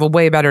I'm going to have a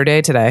way better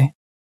day today.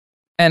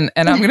 And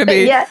I'm going to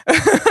be,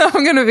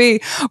 I'm going to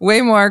be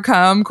way more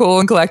calm, cool,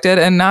 and collected,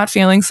 and not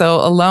feeling so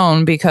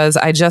alone, because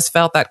I just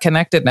felt that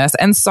connectedness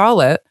and saw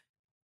it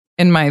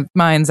in my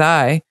mind's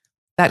eye,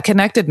 that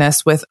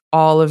connectedness with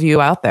all of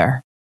you out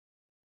there.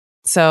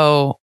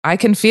 So I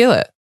can feel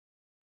it,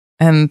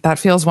 and that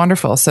feels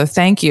wonderful. So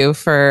thank you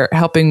for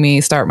helping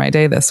me start my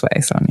day this way,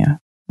 Sonya.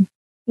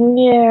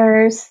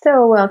 You're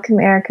so welcome,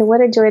 Erica.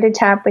 What a joy to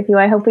tap with you.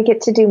 I hope we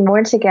get to do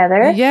more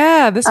together.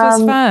 Yeah, this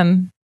was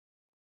fun.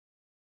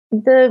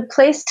 The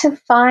place to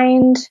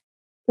find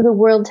the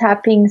World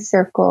Tapping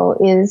Circle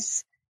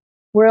is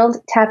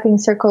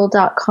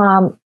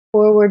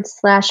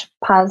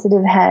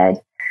worldtappingcircle.com/positive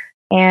head.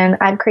 And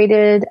I've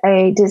created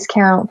a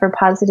discount for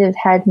Positive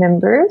Head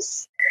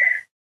members.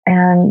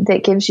 And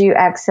that gives you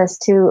access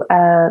to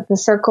the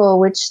circle,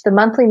 which the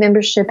monthly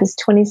membership is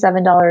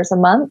 $27 a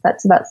month.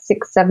 That's about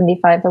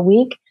 $6.75 a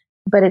week.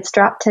 But it's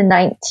dropped to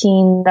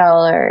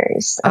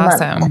 $19 a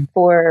month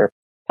for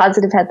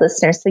Positive Head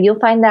listeners. So you'll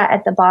find that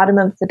at the bottom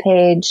of the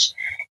page,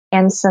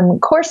 and some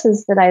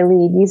courses that I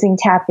lead using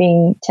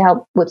tapping to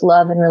help with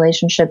love and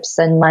relationships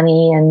and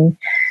money and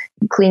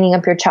cleaning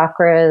up your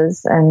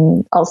chakras,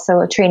 and also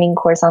a training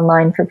course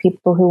online for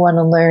people who want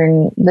to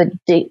learn the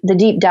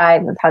deep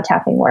dive of how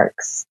tapping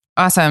works.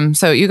 Awesome.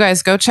 So you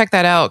guys go check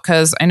that out,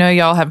 because I know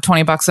y'all have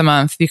 $20 a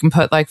month. You can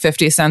put like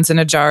 50 cents in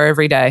a jar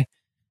every day,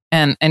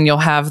 and you'll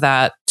have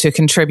that to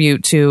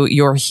contribute to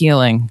your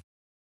healing.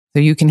 So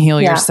you can heal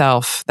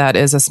yourself. That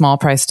is a small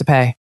price to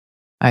pay,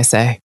 I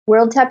say.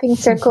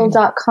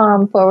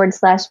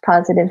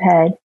 worldtappingcircle.com/positive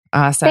head.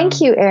 Awesome.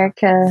 Thank you,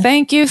 Erica.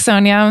 Thank you,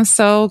 Sonya. I'm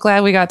so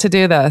glad we got to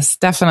do this.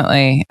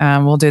 Definitely.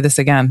 We'll do this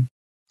again.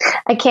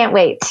 I can't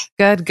wait.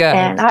 Good.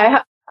 And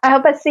I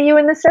hope I see you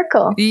in the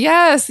circle.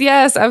 Yes,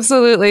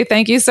 absolutely.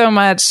 Thank you so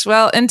much.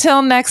 Well,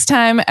 until next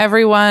time,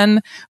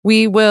 everyone,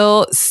 we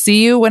will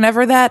see you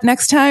whenever that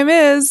next time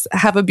is.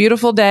 Have a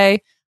beautiful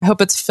day. I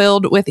hope it's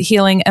filled with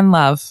healing and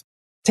love.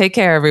 Take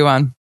care,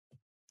 everyone.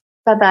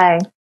 Bye-bye.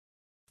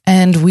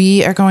 And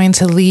we are going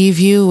to leave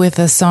you with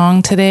a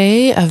song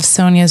today of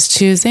Sonya's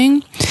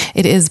choosing.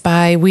 It is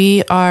by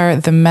We Are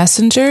the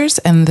Messengers,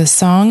 and the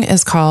song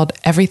is called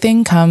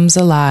Everything Comes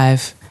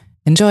Alive.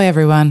 Enjoy,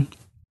 everyone.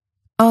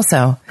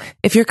 Also,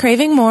 if you're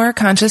craving more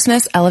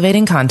consciousness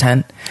elevating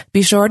content,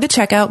 be sure to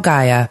check out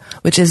Gaia,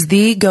 which is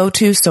the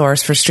go-to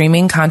source for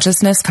streaming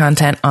consciousness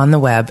content on the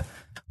web,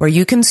 where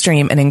you can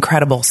stream an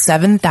incredible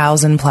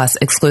 7,000 plus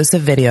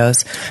exclusive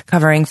videos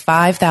covering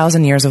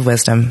 5,000 years of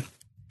wisdom.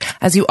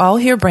 As you all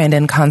hear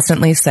Brandon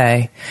constantly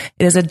say,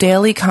 it is a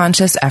daily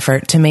conscious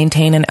effort to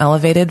maintain an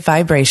elevated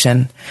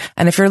vibration,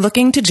 and if you're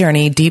looking to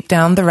journey deep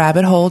down the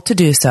rabbit hole to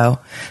do so,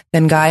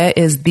 then Gaia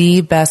is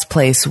the best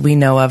place we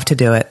know of to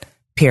do it,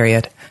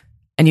 period.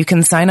 And you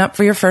can sign up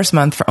for your first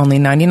month for only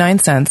 99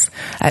 cents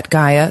at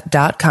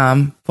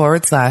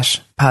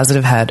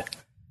gaia.com/positive head.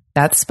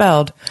 That's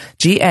spelled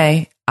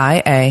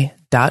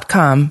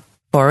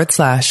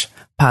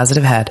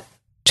GAIA.com/positive head.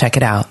 Check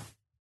it out.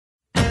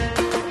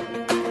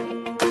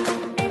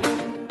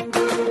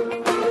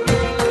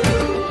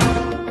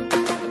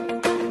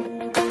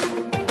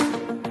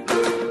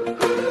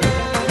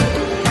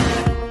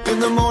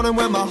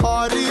 when my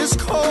heart is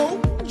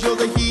cold. You're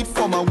the heat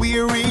for my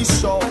weary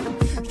soul.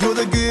 You're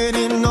the good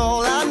in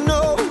all I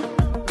know.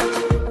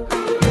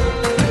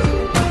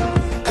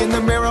 In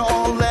the mirror,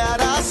 all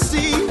that I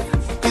see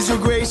is your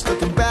grace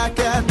looking back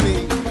at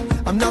me.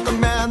 I'm not the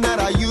man that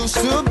I used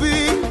to be.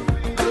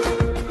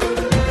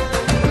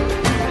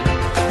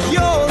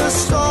 You're the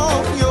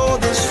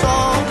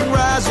song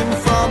rising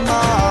from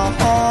my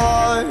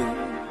heart.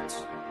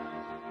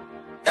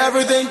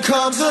 Everything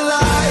comes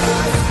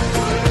alive.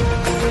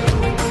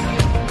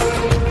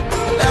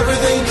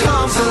 Everything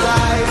comes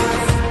alive.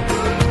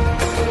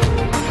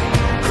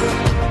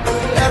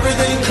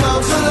 Everything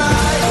comes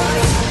alive.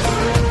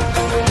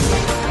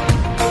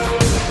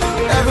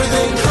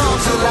 Everything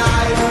comes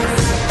alive.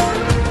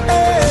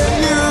 And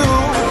you.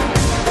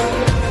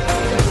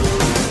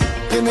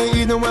 In the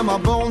evening when my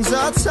bones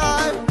are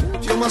tired,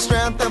 you're my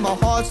strength and my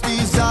heart's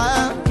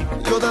desire.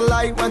 You're the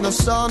light when the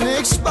sun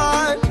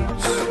expires.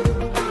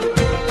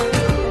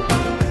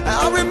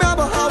 I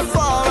remember how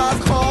far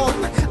I've come.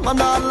 I'm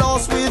not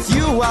lost with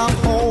you, I'm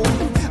home.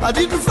 I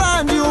didn't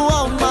find you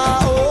on my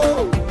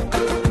own.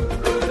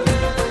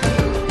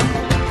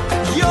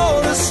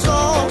 You're the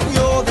song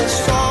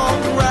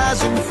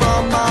rising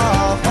from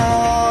my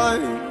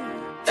heart.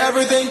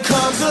 Everything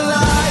comes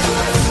alive.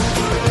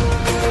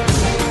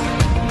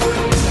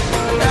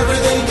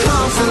 Everything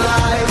comes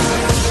alive.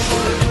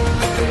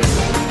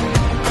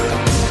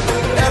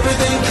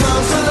 Everything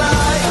comes alive.